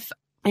stuff.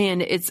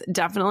 And it's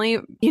definitely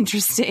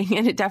interesting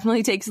and it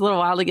definitely takes a little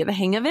while to get the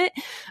hang of it.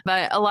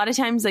 But a lot of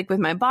times, like with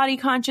my body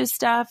conscious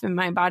stuff and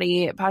my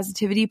body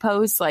positivity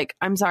posts, like,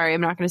 I'm sorry,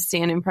 I'm not going to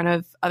stand in front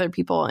of other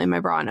people in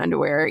my bra and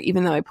underwear,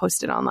 even though I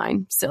post it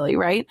online. Silly,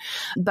 right?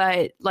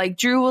 But like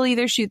Drew will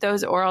either shoot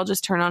those or I'll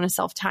just turn on a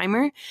self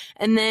timer.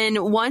 And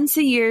then once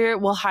a year,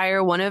 we'll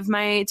hire one of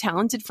my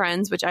talented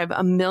friends, which I have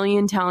a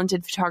million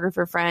talented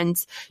photographer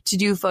friends, to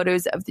do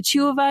photos of the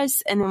two of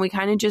us. And then we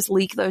kind of just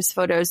leak those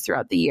photos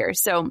throughout the year.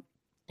 So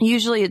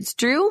usually it's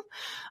Drew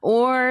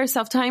or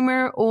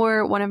self-timer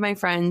or one of my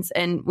friends,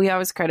 and we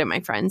always credit my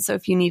friends. So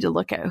if you need to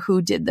look at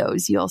who did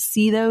those, you'll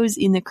see those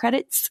in the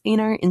credits in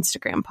our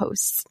Instagram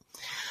posts.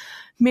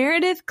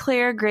 Meredith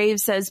Claire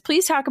Graves says,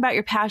 please talk about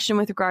your passion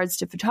with regards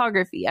to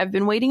photography. I've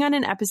been waiting on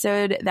an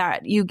episode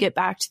that you get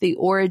back to the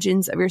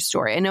origins of your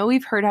story. I know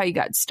we've heard how you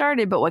got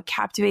started, but what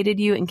captivated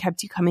you and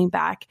kept you coming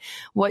back?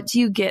 What do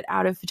you get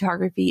out of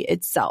photography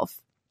itself?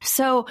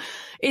 So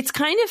it's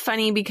kind of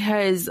funny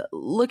because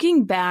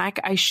looking back,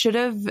 I should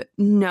have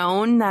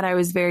known that I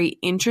was very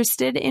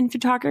interested in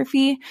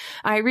photography.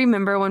 I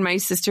remember when my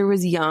sister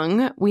was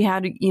young, we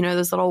had,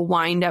 those little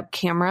wind up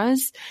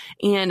cameras,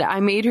 and I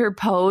made her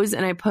pose,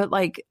 and I put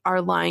like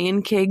our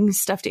Lion King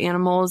stuffed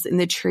animals in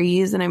the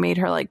trees, and I made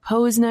her like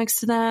pose next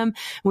to them.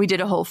 We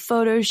did a whole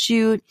photo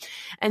shoot.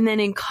 And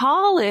then in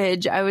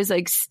college, I was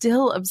like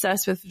still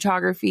obsessed with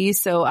photography.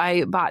 So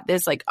I bought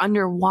this like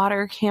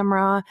underwater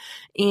camera,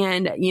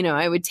 and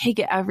I would take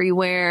it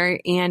everywhere,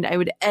 and I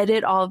would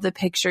edit all of the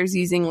pictures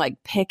using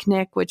like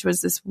Picnic, which was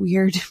this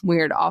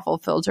weird, awful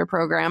filter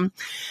program.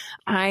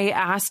 I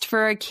asked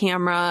for a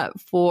camera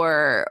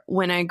for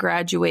when I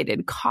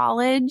graduated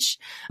college,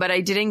 but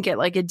I didn't get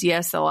like a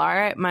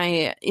DSLR.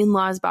 My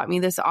in-laws bought me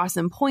this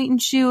awesome point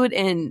and shoot.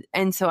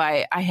 And so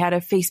I had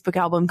a Facebook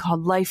album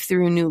called Life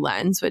Through a New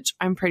Lens, which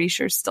I'm pretty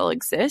sure still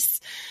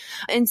exists.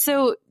 And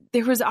so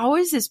there was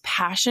always this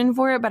passion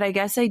for it, but I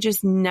guess I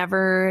just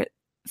never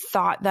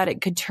thought that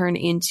it could turn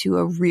into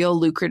a real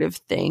lucrative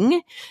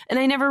thing. And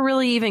I never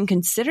really even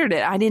considered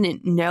it. I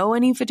didn't know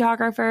any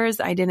photographers.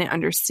 I didn't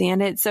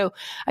understand it. So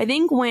I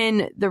think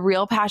when the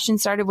real passion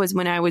started was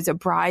when I was a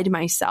bride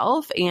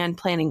myself and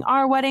planning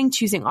our wedding,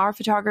 choosing our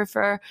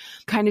photographer,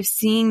 kind of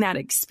seeing that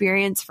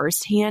experience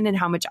firsthand and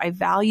how much I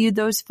valued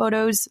those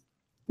photos.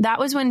 That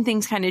was when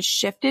things kind of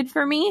shifted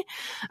for me.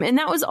 And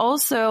that was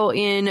also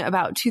in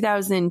about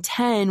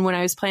 2010 when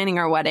I was planning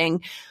our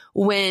wedding,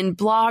 when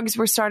blogs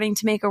were starting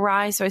to make a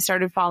rise. So I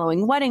started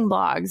following wedding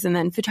blogs and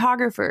then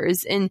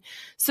photographers. And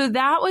so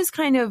that was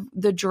kind of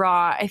the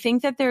draw. I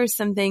think that there is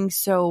something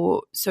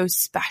so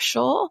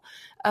special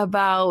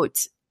about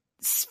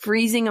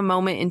freezing a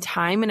moment in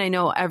time. And I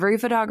know every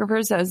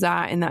photographer says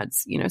that, and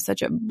that's,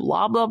 such a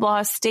blah, blah,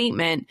 blah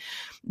statement.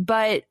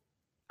 But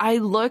I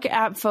look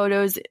at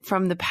photos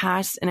from the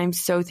past and I'm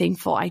so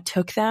thankful I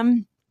took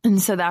them.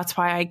 And so that's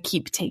why I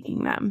keep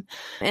taking them.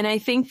 And I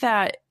think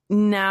that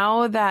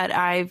now that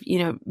I've,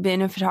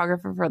 been a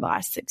photographer for the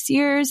last 6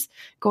 years,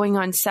 going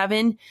on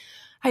 7,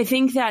 I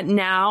think that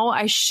now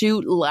I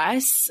shoot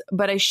less,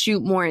 but I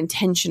shoot more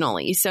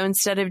intentionally. So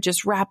instead of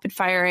just rapid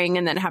firing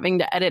and then having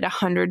to edit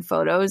 100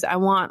 photos, I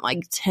want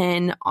like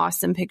 10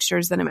 awesome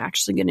pictures that I'm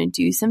actually going to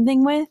do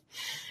something with.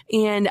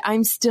 And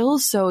I'm still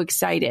so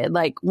excited.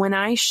 Like when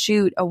I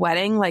shoot a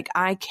wedding, like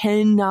I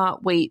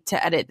cannot wait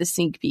to edit the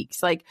sneak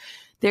peeks. Like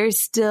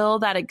there's still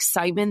that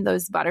excitement,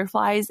 those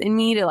butterflies in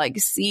me to like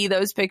see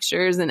those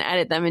pictures and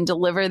edit them and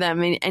deliver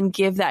them and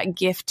give that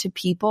gift to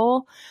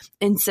people.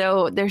 And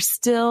so there's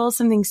still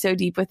something so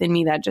deep within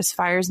me that just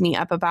fires me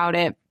up about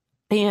it.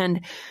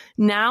 And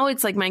now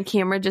it's like my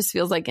camera just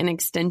feels like an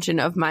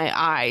extension of my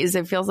eyes.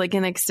 It feels like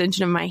an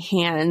extension of my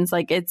hands.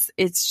 Like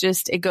it's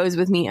just, it goes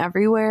with me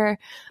everywhere.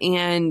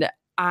 And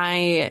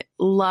I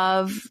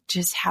love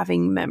just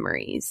having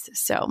memories.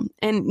 So,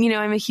 and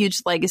I'm a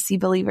huge legacy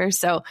believer.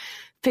 So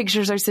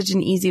pictures are such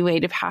an easy way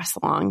to pass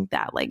along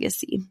that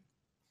legacy.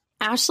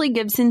 Ashley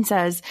Gibson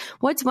says,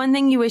 what's one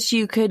thing you wish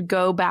you could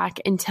go back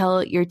and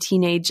tell your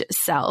teenage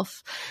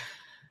self?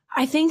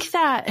 I think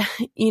that,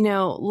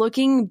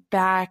 looking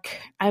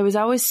back, I was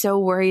always so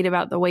worried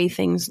about the way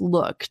things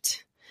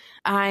looked.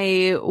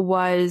 I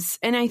was,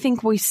 and I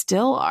think we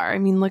still are. I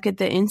mean, look at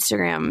the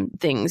Instagram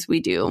things we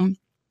do.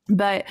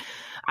 But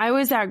I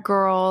was that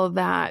girl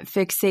that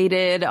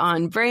fixated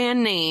on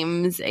brand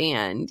names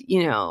and,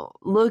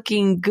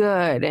 looking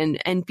good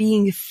and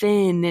being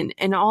thin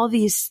and all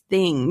these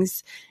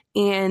things.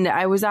 And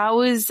I was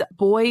always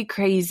boy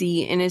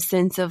crazy in a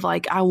sense of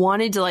like, I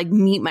wanted to like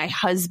meet my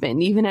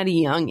husband even at a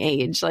young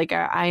age. Like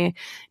I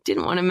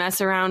didn't want to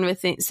mess around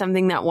with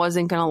something that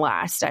wasn't going to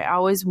last. I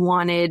always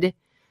wanted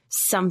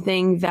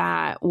something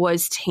that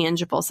was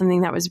tangible,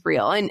 something that was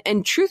real.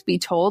 And truth be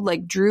told,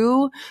 like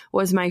Drew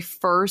was my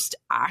first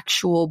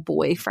actual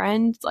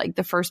boyfriend, like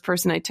the first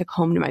person I took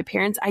home to my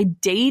parents. I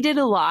dated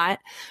a lot,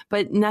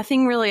 but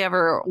nothing really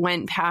ever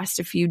went past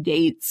a few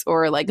dates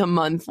or like a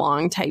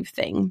month-long type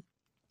thing.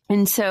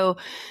 And so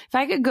if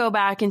I could go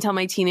back and tell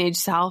my teenage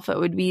self, it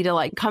would be to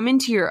like come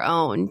into your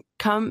own,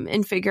 come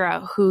and figure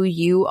out who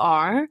you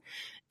are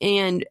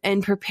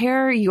and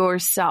prepare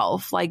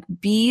yourself, like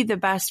be the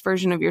best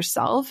version of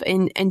yourself,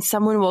 and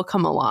someone will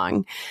come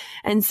along.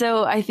 And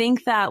so I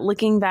think that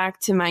looking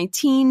back to my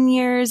teen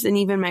years and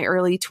even my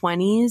early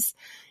 20s,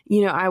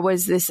 I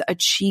was this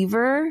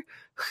achiever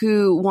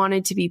who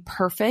wanted to be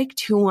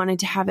perfect, who wanted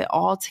to have it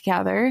all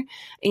together,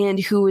 and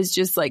who was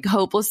just like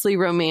hopelessly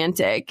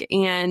romantic.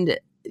 And,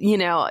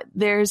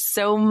 there's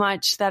so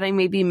much that I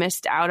maybe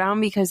missed out on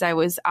because I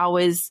was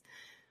always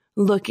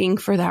looking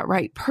for that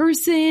right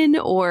person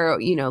or,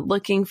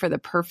 looking for the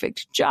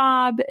perfect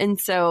job. And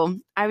so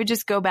I would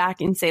just go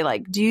back and say,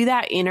 like, do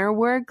that inner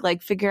work,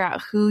 like figure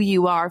out who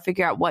you are,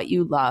 figure out what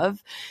you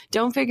love.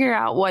 Don't figure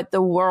out what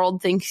the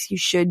world thinks you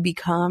should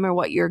become or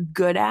what you're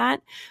good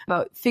at,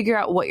 but figure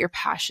out what you're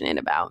passionate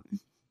about.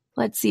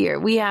 Let's see here.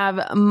 We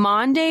have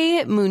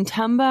Monday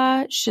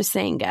Muntumba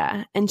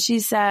Shisanga, and she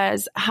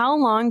says, how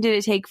long did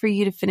it take for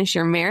you to finish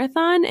your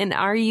marathon, and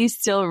are you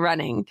still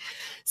running?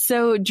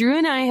 So Drew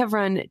and I have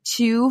run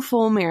 2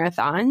 full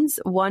marathons.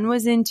 One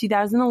was in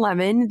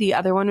 2011. The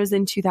other one was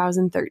in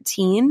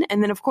 2013.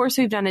 And then, of course,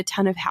 we've done a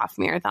ton of half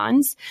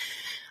marathons.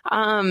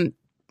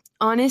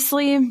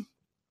 Honestly,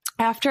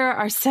 after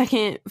our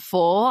second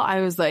full, I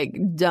was like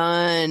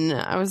done.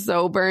 I was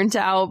so burnt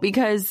out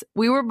because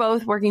we were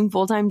both working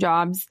full-time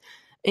jobs,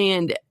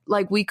 and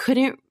like we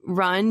couldn't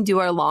do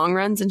our long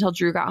runs until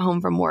Drew got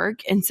home from work.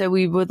 And so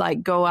we would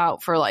like go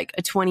out for like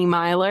a 20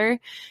 miler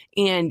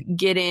and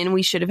get in.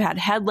 We should have had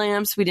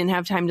headlamps. We didn't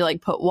have time to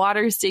like put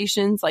water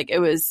stations. Like it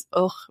was,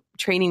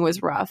 training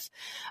was rough.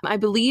 I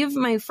believe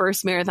my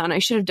first marathon, I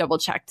should have double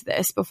checked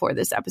this before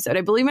this episode.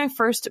 I believe my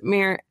first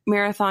full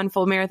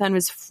marathon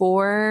was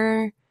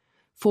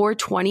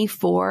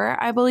 4:24,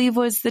 I believe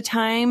was the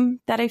time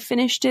that I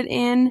finished it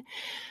in.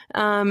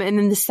 And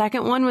then the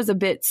second one was a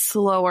bit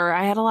slower.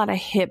 I had a lot of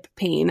hip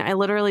pain. I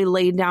literally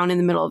laid down in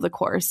the middle of the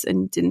course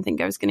and didn't think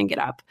I was going to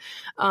get up.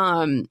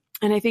 And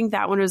I think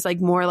that one was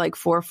like more like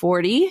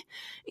 4:40.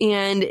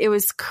 And it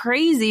was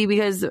crazy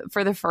because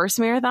for the first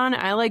marathon,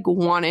 I like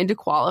wanted to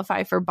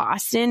qualify for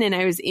Boston, and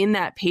I was in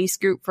that pace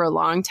group for a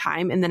long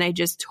time. And then I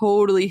just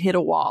totally hit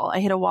a wall. I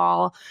hit a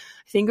wall,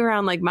 I think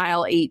around like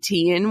mile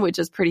 18, which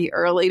is pretty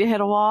early to hit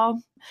a wall.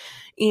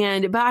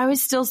 But I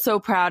was still so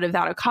proud of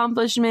that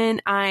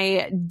accomplishment.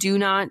 I do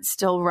not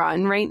still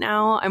run right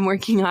now. I'm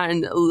working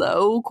on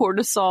low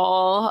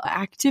cortisol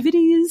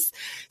activities.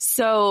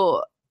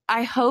 So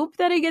I hope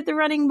that I get the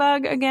running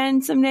bug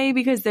again someday,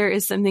 because there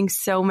is something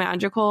so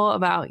magical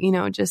about,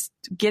 just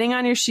getting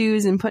on your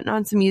shoes and putting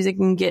on some music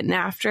and getting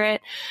after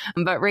it.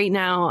 But right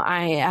now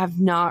I have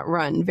not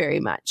run very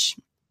much.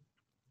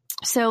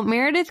 So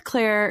Meredith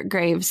Claire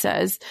Graves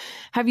says,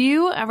 have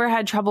you ever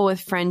had trouble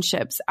with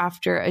friendships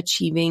after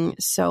achieving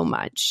so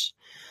much?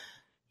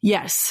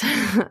 Yes,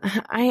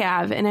 I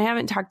have. And I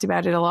haven't talked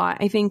about it a lot.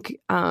 I think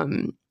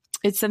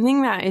it's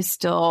something that is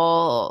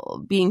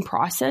still being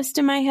processed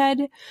in my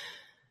head.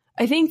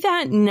 I think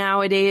that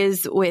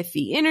nowadays with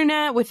the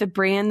internet, with the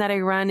brand that I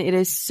run, it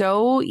is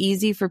so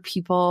easy for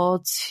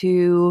people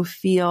to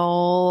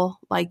feel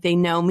like they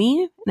know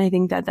me. And I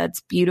think that that's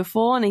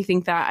beautiful. And I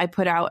think that I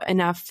put out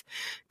enough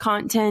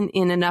content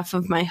in enough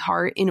of my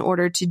heart in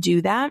order to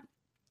do that.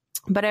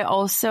 But I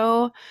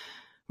also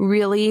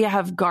really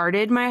have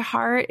guarded my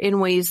heart in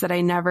ways that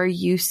I never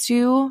used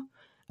to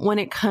when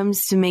it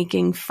comes to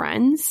making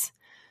friends.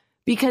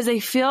 Because I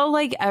feel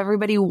like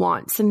everybody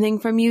wants something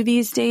from you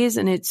these days,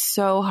 and it's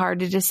so hard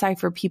to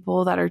decipher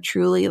people that are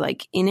truly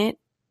like in it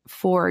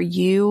for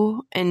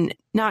you, and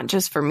not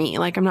just for me.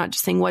 Like, I'm not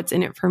just saying what's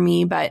in it for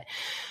me, but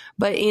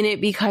in it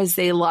because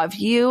they love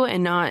you,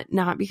 and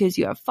not because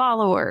you have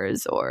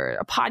followers or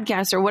a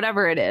podcast or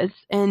whatever it is.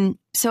 And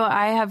so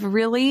I have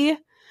really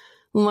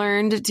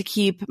learned to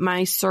keep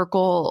my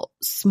circle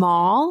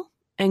small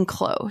and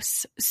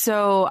close.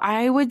 So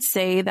I would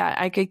say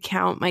that I could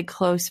count my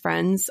close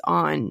friends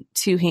on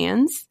 2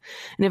 hands.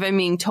 And if I'm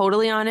being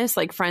totally honest,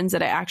 like friends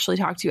that I actually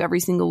talk to every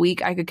single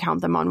week, I could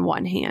count them on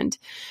 1 hand.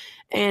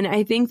 And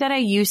I think that I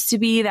used to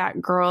be that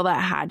girl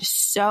that had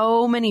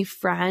so many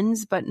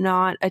friends, but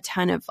not a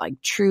ton of like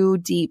true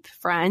deep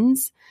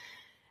friends.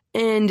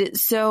 And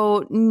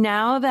so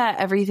now that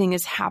everything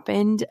has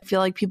happened, I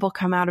feel like people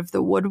come out of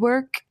the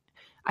woodwork.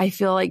 I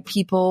feel like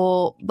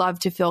people love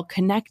to feel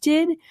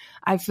connected.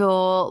 I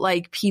feel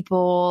like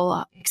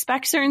people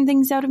expect certain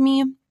things out of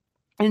me.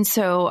 And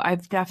so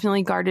I've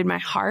definitely guarded my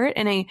heart.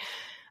 And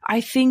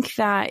I think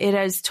that it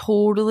has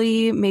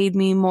totally made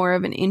me more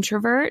of an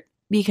introvert,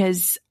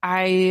 because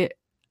I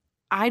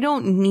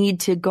don't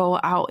need to go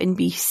out and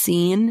be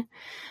seen.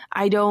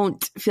 I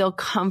don't feel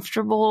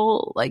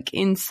comfortable like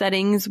in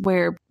settings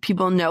where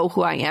people know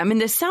who I am.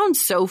 And this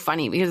sounds so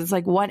funny because it's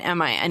like, what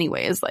am I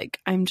anyways? Like,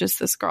 I'm just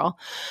this girl.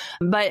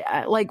 But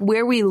like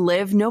where we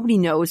live, nobody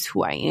knows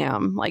who I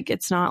am. Like,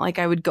 it's not like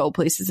I would go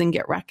places and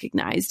get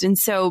recognized. And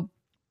so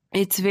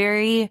it's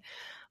very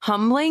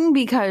humbling,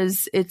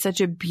 because it's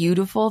such a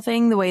beautiful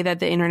thing, the way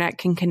that the internet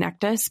can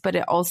connect us, but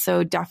it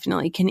also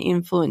definitely can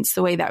influence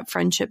the way that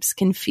friendships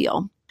can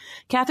feel.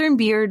 Catherine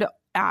Beard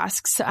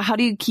asks, how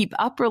do you keep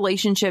up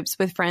relationships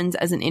with friends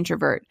as an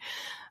introvert?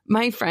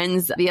 my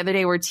friends the other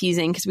day were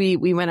teasing because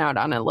we went out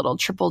on a little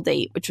triple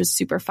date, which was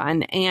super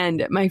fun.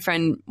 And my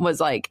friend was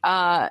like,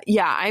 yeah,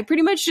 I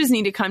pretty much just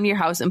need to come to your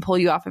house and pull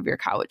you off of your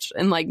couch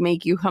and like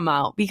make you come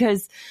out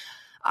because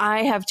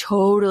I have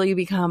totally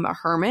become a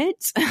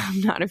hermit.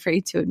 I'm not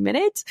afraid to admit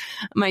it.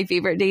 My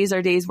favorite days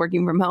are days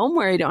working from home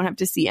where I don't have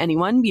to see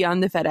anyone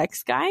beyond the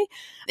FedEx guy.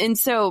 And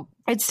so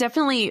it's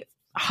definitely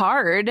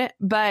hard,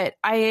 but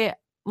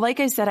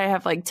like I said, I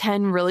have like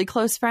 10 really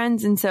close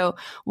friends. And so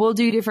we'll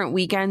do different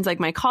weekends.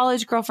 Like my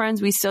college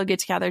girlfriends, we still get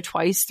together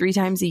 3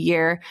 times a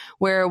year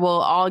where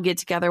we'll all get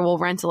together. We'll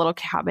rent a little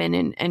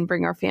cabin and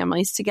bring our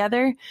families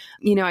together.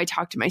 You know, I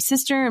talk to my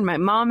sister and my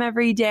mom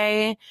every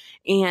day,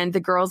 and the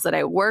girls that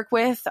I work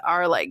with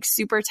are like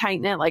super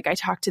tight knit. Like I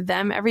talk to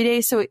them every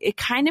day. So it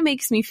kind of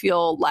makes me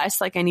feel less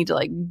like I need to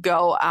like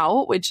go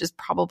out, which is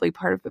probably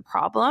part of the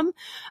problem.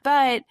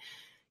 But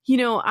you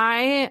know,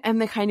 I am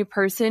the kind of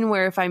person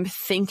where if I'm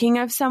thinking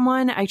of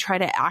someone, I try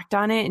to act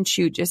on it and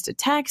shoot just a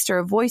text or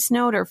a voice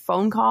note or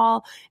phone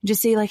call and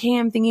just say like, hey,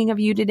 I'm thinking of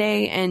you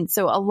today. And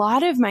so a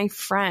lot of my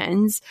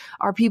friends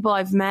are people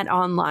I've met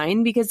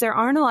online because there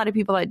aren't a lot of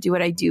people that do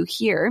what I do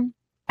here.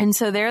 And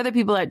so they're the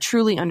people that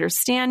truly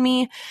understand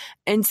me.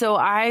 And so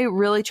I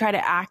really try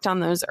to act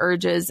on those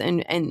urges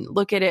and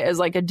look at it as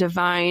like a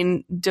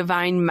divine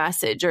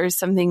message or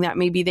something that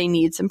maybe they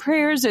need some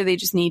prayers or they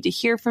just need to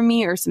hear from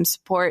me or some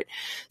support.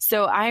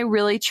 So I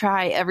really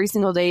try every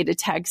single day to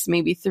text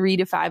maybe 3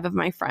 to 5 of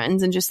my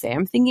friends and just say,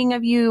 I'm thinking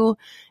of you.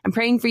 I'm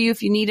praying for you.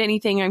 If you need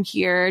anything, I'm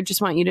here.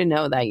 Just want you to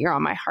know that you're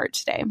on my heart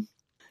today.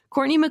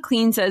 Courtney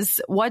McLean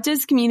says, what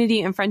does community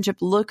and friendship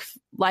look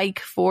like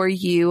for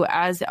you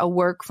as a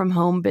work from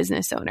home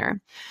business owner?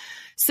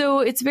 So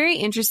it's very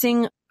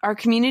interesting. Our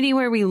community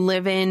where we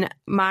live in,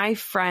 my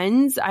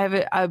friends, I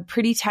have a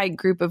pretty tight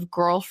group of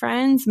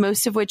girlfriends,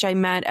 most of which I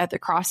met at the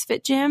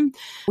CrossFit gym.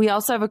 We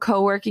also have a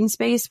co-working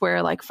space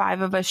where like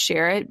 5 of us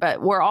share it,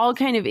 but we're all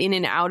kind of in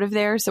and out of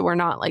there. So we're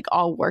not like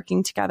all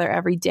working together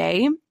every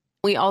day.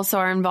 We also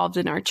are involved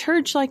in our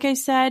church, like I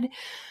said,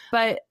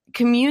 but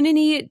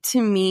community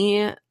to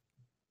me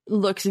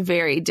looks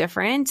very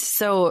different.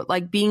 So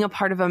like being a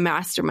part of a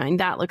mastermind,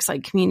 that looks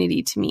like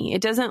community to me.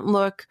 It doesn't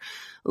look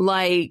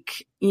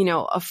like, you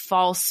know, a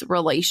false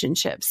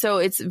relationship. So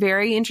it's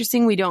very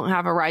interesting. We don't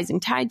have a Rising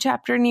Tide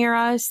chapter near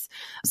us.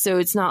 So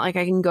it's not like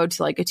I can go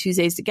to like a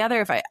Tuesdays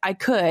Together. If I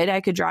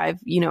could drive,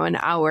 you know, an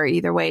hour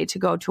either way to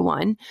go to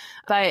one.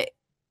 But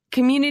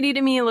community to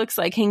me looks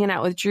like hanging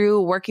out with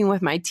Drew, working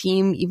with my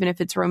team, even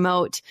if it's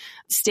remote,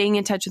 staying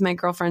in touch with my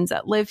girlfriends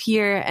that live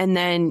here, and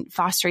then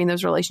fostering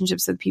those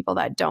relationships with people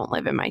that don't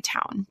live in my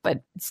town.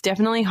 But it's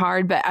definitely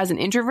hard. But as an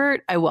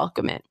introvert, I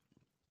welcome it.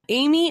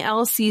 Amy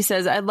LC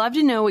says, I'd love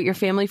to know what your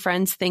family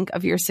friends think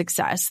of your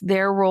success,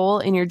 their role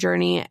in your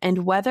journey, and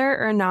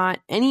whether or not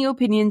any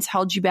opinions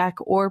held you back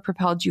or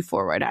propelled you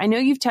forward. I know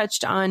you've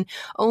touched on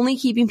only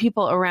keeping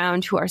people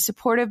around who are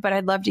supportive, but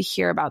I'd love to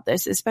hear about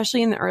this,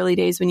 especially in the early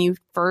days when you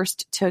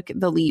first took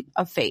the leap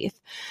of faith.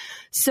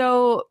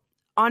 So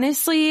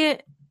honestly,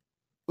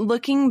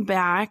 looking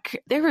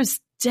back, there was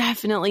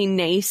definitely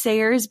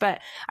naysayers, but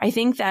I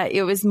think that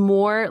it was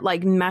more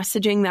like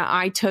messaging that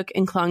I took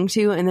and clung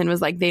to and then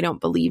was like, they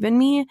don't believe in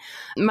me.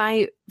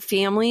 My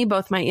family,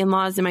 both my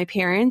in-laws and my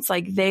parents,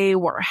 like they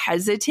were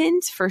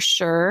hesitant for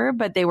sure,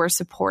 but they were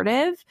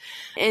supportive,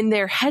 and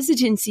their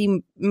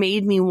hesitancy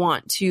made me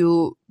want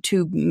to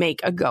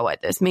make a go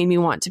at this, made me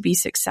want to be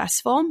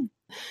successful.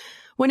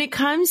 When it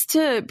comes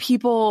to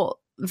people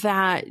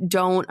that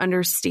don't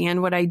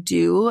understand what I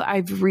do,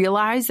 I've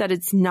realized that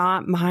it's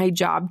not my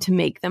job to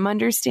make them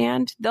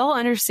understand. They'll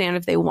understand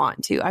if they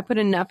want to. I put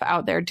enough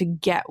out there to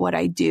get what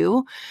I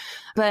do.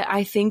 But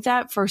I think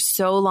that for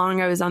so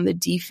long I was on the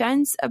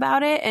defense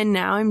about it. And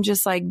now I'm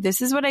just like,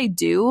 this is what I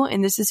do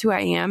and this is who I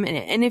am.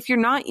 And if you're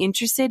not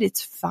interested,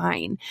 it's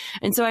fine.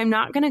 And so I'm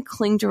not going to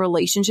cling to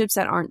relationships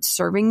that aren't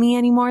serving me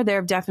anymore. There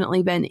have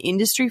definitely been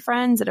industry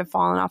friends that have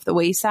fallen off the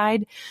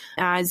wayside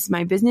as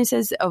my business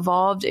has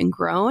evolved and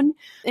grown.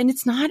 And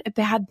it's not a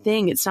bad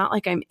thing. It's not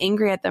like I'm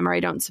angry at them or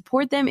I don't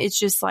support them. It's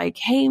just like,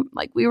 hey,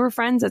 like we were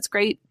friends. That's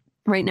great.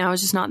 Right now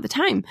is just not the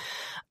time.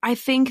 I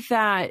think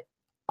that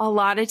a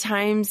lot of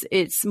times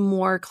it's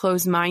more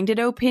closed-minded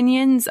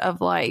opinions of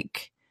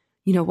like,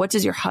 you know, what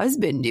does your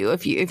husband do?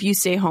 If you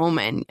stay home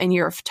and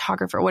you're a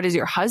photographer, what does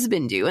your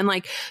husband do? And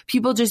like,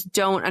 people just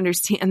don't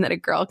understand that a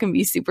girl can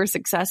be super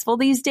successful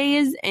these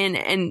days.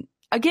 And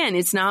again,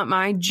 it's not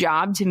my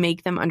job to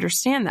make them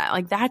understand that.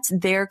 Like, that's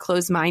their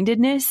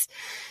closed-mindedness.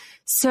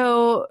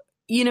 So,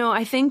 you know,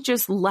 I think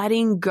just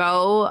letting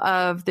go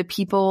of the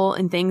people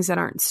and things that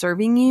aren't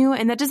serving you,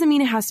 and that doesn't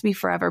mean it has to be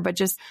forever, but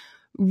just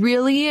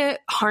really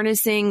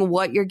harnessing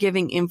what you're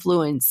giving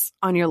influence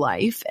on your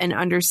life and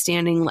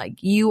understanding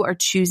like you are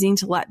choosing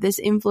to let this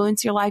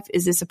influence your life.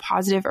 Is this a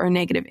positive or a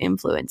negative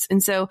influence?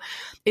 And so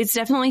it's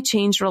definitely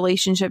changed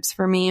relationships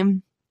for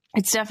me.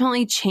 it's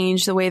definitely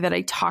changed the way that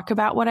I talk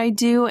about what I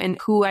do and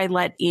who I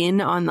let in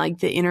on like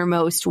the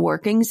innermost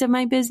workings of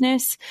my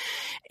business.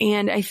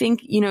 And I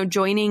think,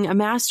 joining a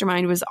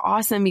mastermind was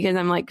awesome because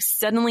I'm like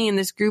suddenly in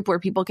this group where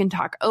people can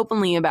talk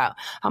openly about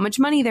how much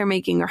money they're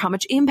making or how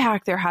much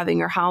impact they're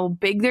having or how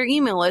big their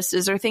email list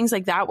is or things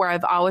like that, where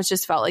I've always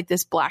just felt like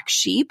this black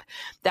sheep.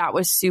 That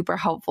was super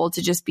helpful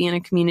to just be in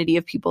a community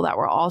of people that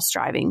were all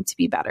striving to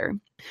be better.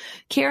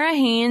 Kara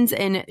Haynes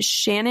and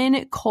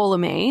Shannon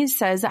Colome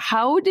says,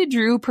 how did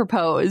Drew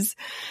propose?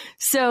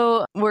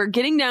 So we're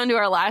getting down to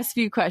our last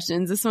few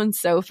questions. This one's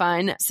so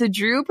fun. So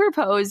Drew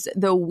proposed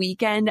the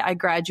weekend I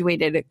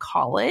graduated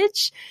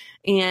college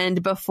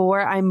and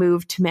before I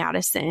moved to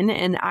Madison,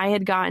 and I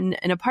had gotten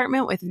an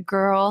apartment with a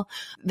girl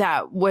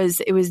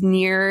it was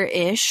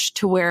near-ish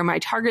to where my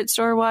Target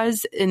store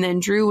was. And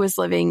then Drew was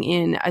living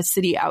in a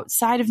city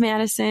outside of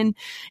Madison,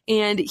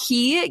 and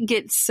he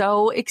gets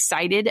so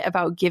excited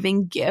about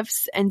giving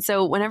gifts. And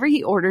so whenever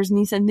he orders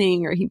me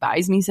something or he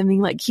buys me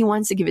something, like he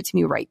wants to give it to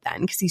me right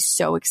then because he's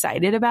so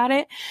excited about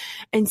it.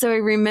 And so I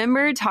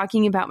remember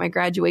talking about my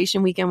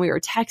graduation weekend. We were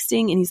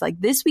texting and he's like,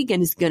 this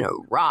weekend is going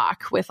to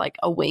rock, with like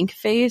a wink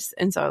face.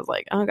 And so I was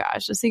like, oh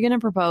gosh, is he going to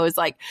propose?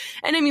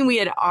 We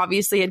had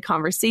obviously had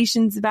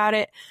conversations about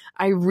it.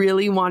 I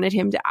really wanted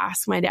him to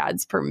ask my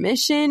dad's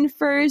permission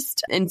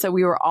first. And so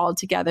we were all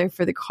together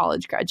for the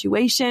college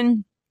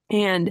graduation.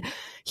 And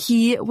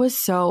he was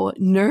so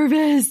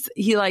nervous.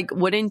 He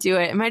wouldn't do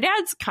it. And my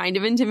dad's kind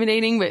of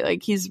intimidating,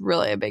 but he's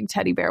really a big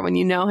teddy bear when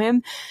you know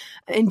him.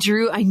 And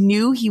Drew, I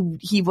knew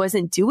he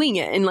wasn't doing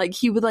it. And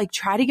he would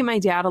try to get my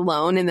dad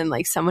alone and then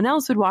someone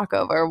else would walk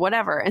over or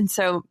whatever. And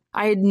so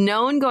I had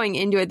known going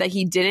into it that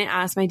he didn't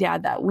ask my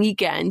dad that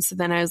weekend. So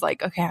then I was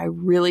like, okay, I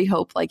really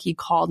hope he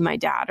called my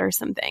dad or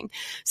something.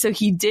 So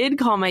he did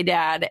call my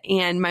dad,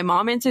 and my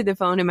mom answered the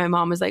phone, and my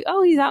mom was like,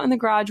 oh, he's out in the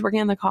garage working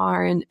on the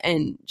car.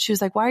 And she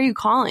was like, why are you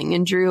calling?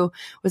 And Drew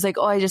was like,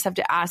 oh, I just have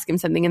to ask him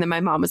something. And then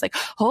my mom was like,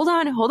 hold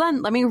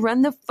on. Let me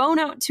run the phone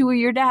out to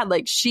your dad.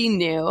 She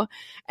knew.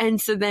 And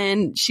so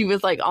then she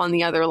was on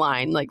the other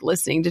line,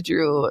 listening to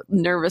Drew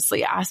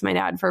nervously ask my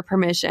dad for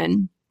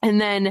permission. And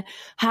then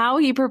how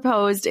he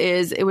proposed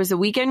is it was a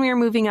weekend we were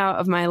moving out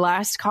of my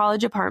last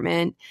college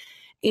apartment,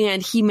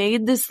 and he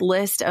made this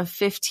list of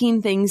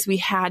 15 things we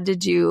had to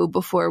do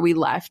before we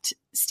left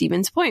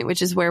Stevens Point,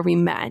 which is where we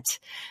met.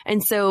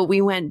 And so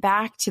we went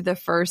back to the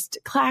first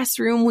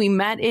classroom we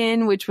met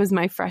in, which was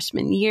my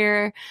freshman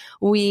year.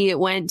 We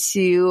went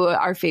to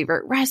our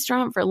favorite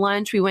restaurant for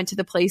lunch. We went to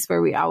the place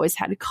where we always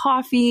had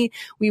coffee.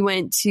 We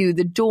went to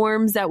the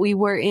dorms that we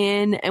were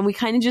in, and we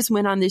kind of just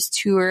went on this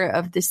tour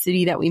of the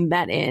city that we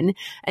met in.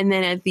 And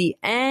then at the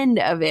end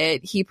of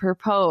it, he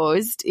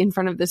proposed in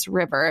front of this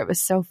river. It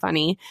was so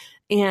funny.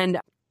 And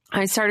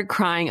I started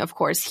crying, of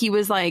course. He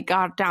was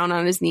got down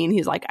on his knee and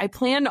he's like, I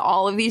planned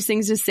all of these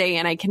things to say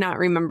and I cannot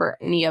remember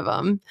any of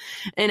them.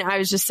 And I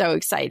was just so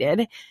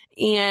excited.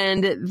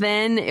 And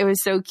then it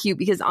was so cute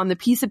because on the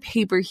piece of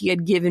paper he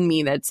had given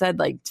me that said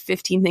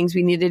 15 things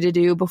we needed to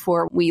do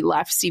before we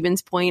left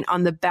Stevens Point,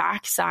 on the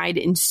back side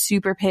in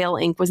super pale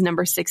ink was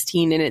number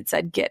 16, and it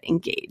said get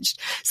engaged.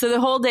 So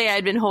the whole day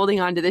I'd been holding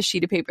on to this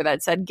sheet of paper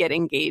that said get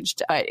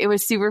engaged. It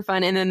was super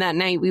fun. And then that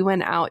night we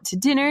went out to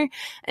dinner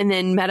and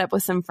then met up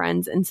with some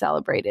friends and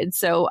celebrated.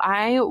 So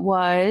I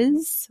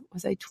was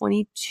I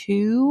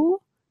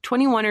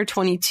 21 or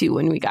 22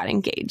 when we got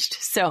engaged.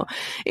 So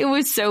it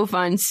was so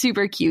fun,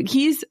 super cute.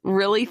 He's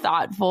really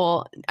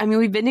thoughtful.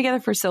 We've been together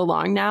for so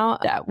long now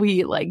that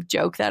we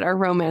joke that our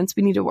romance,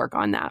 we need to work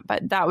on that.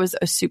 But that was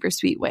a super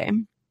sweet way.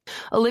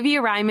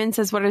 Olivia Ryman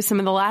says, what are some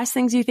of the last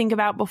things you think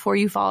about before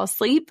you fall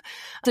asleep?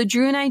 So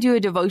Drew and I do a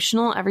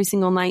devotional every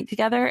single night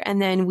together,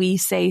 and then we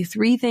say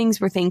 3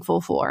 things we're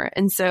thankful for.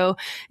 And so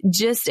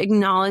just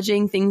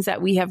acknowledging things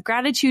that we have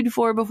gratitude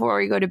for before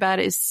we go to bed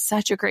is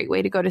such a great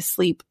way to go to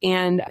sleep.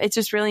 And it's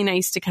just really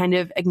nice to kind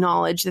of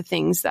acknowledge the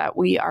things that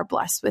we are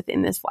blessed with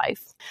in this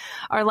life.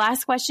 Our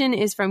last question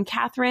is from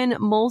Catherine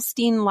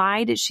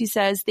Molstein-Lyde. She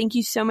says, thank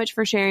you so much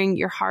for sharing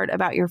your heart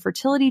about your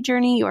fertility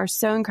journey. You are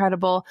so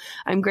incredible.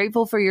 I'm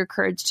grateful for your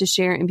courage to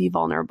share and be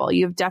vulnerable.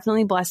 You have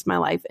definitely blessed my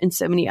life and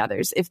so many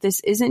others. If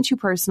this isn't too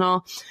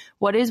personal,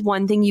 what is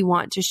one thing you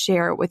want to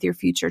share with your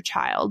future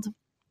child?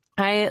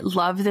 I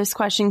love this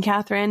question,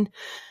 Catherine.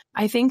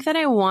 I think that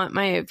I want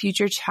my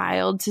future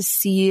child to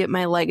see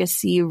my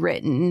legacy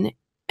written,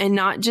 and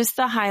not just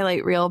the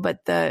highlight reel,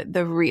 but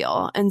the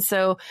real. And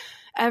so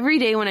every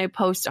day when I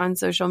post on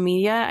social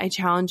media, I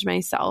challenge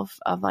myself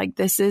of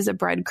this is a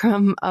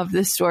breadcrumb of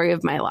the story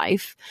of my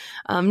life,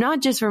 not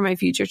just for my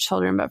future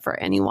children, but for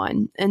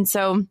anyone. And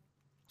so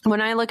when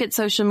I look at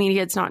social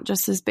media, it's not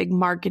just this big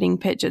marketing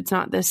pitch. It's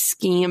not this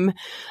scheme.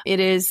 It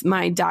is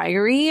my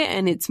diary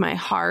and it's my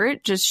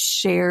heart just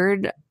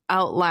shared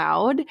out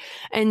loud.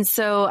 And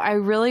so I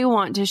really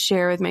want to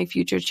share with my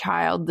future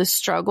child the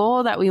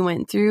struggle that we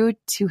went through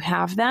to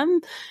have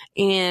them.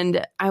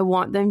 And I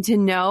want them to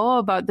know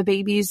about the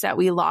babies that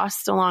we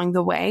lost along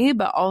the way,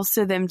 but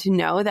also them to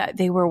know that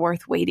they were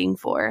worth waiting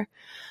for.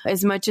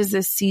 As much as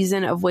this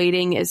season of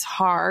waiting is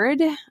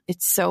hard,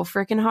 it's so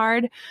freaking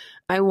hard.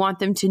 I want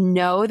them to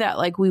know that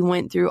like we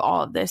went through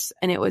all of this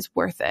and it was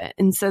worth it.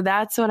 And so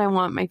that's what I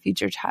want my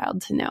future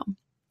child to know.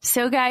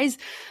 So guys,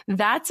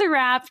 that's a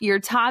wrap. Your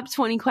top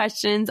 20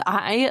 questions.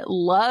 I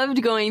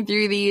loved going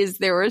through these.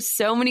 There were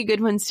so many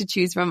good ones to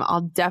choose from.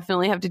 I'll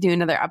definitely have to do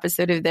another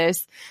episode of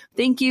this.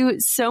 Thank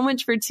you so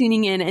much for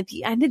tuning in. At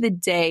the end of the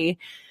day,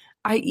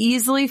 I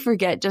easily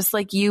forget, just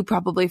like you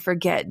probably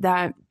forget,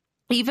 that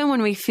even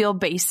when we feel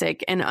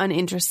basic and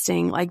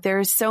uninteresting, like there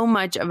is so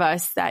much of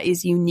us that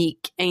is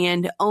unique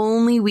and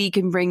only we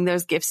can bring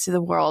those gifts to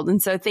the world.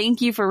 And so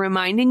thank you for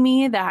reminding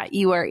me that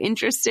you are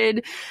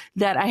interested,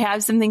 that I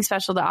have something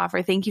special to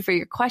offer. Thank you for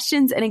your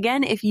questions. And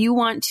again, if you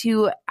want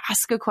to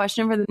ask a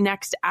question for the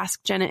next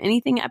Ask Jenna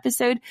Anything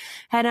episode,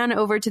 head on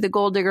over to the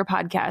Goal Digger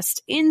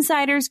Podcast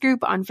Insiders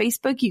group on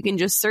Facebook. You can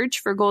just search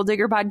for Goal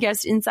Digger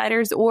Podcast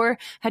Insiders or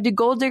head to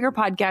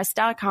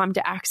goaldiggerpodcast.com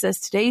to access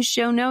today's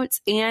show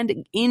notes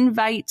and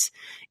invite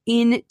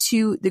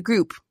into the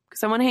group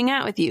because I want to hang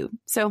out with you.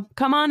 So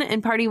come on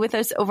and party with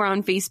us over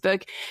on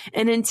Facebook.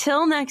 And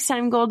until next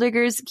time, Goal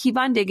Diggers, keep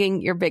on digging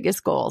your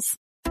biggest goals.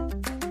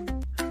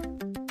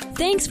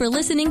 Thanks for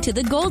listening to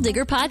the Goal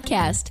Digger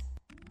Podcast.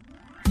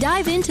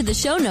 Dive into the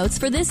show notes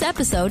for this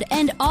episode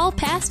and all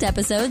past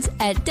episodes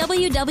at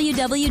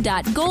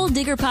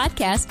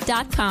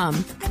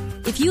www.goaldiggerpodcast.com.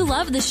 If you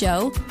love the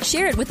show,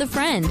 share it with a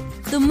friend.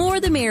 The more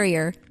the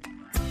merrier.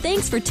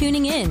 Thanks for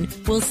tuning in.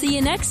 We'll see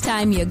you next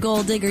time, you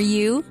Goal Digger,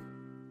 you.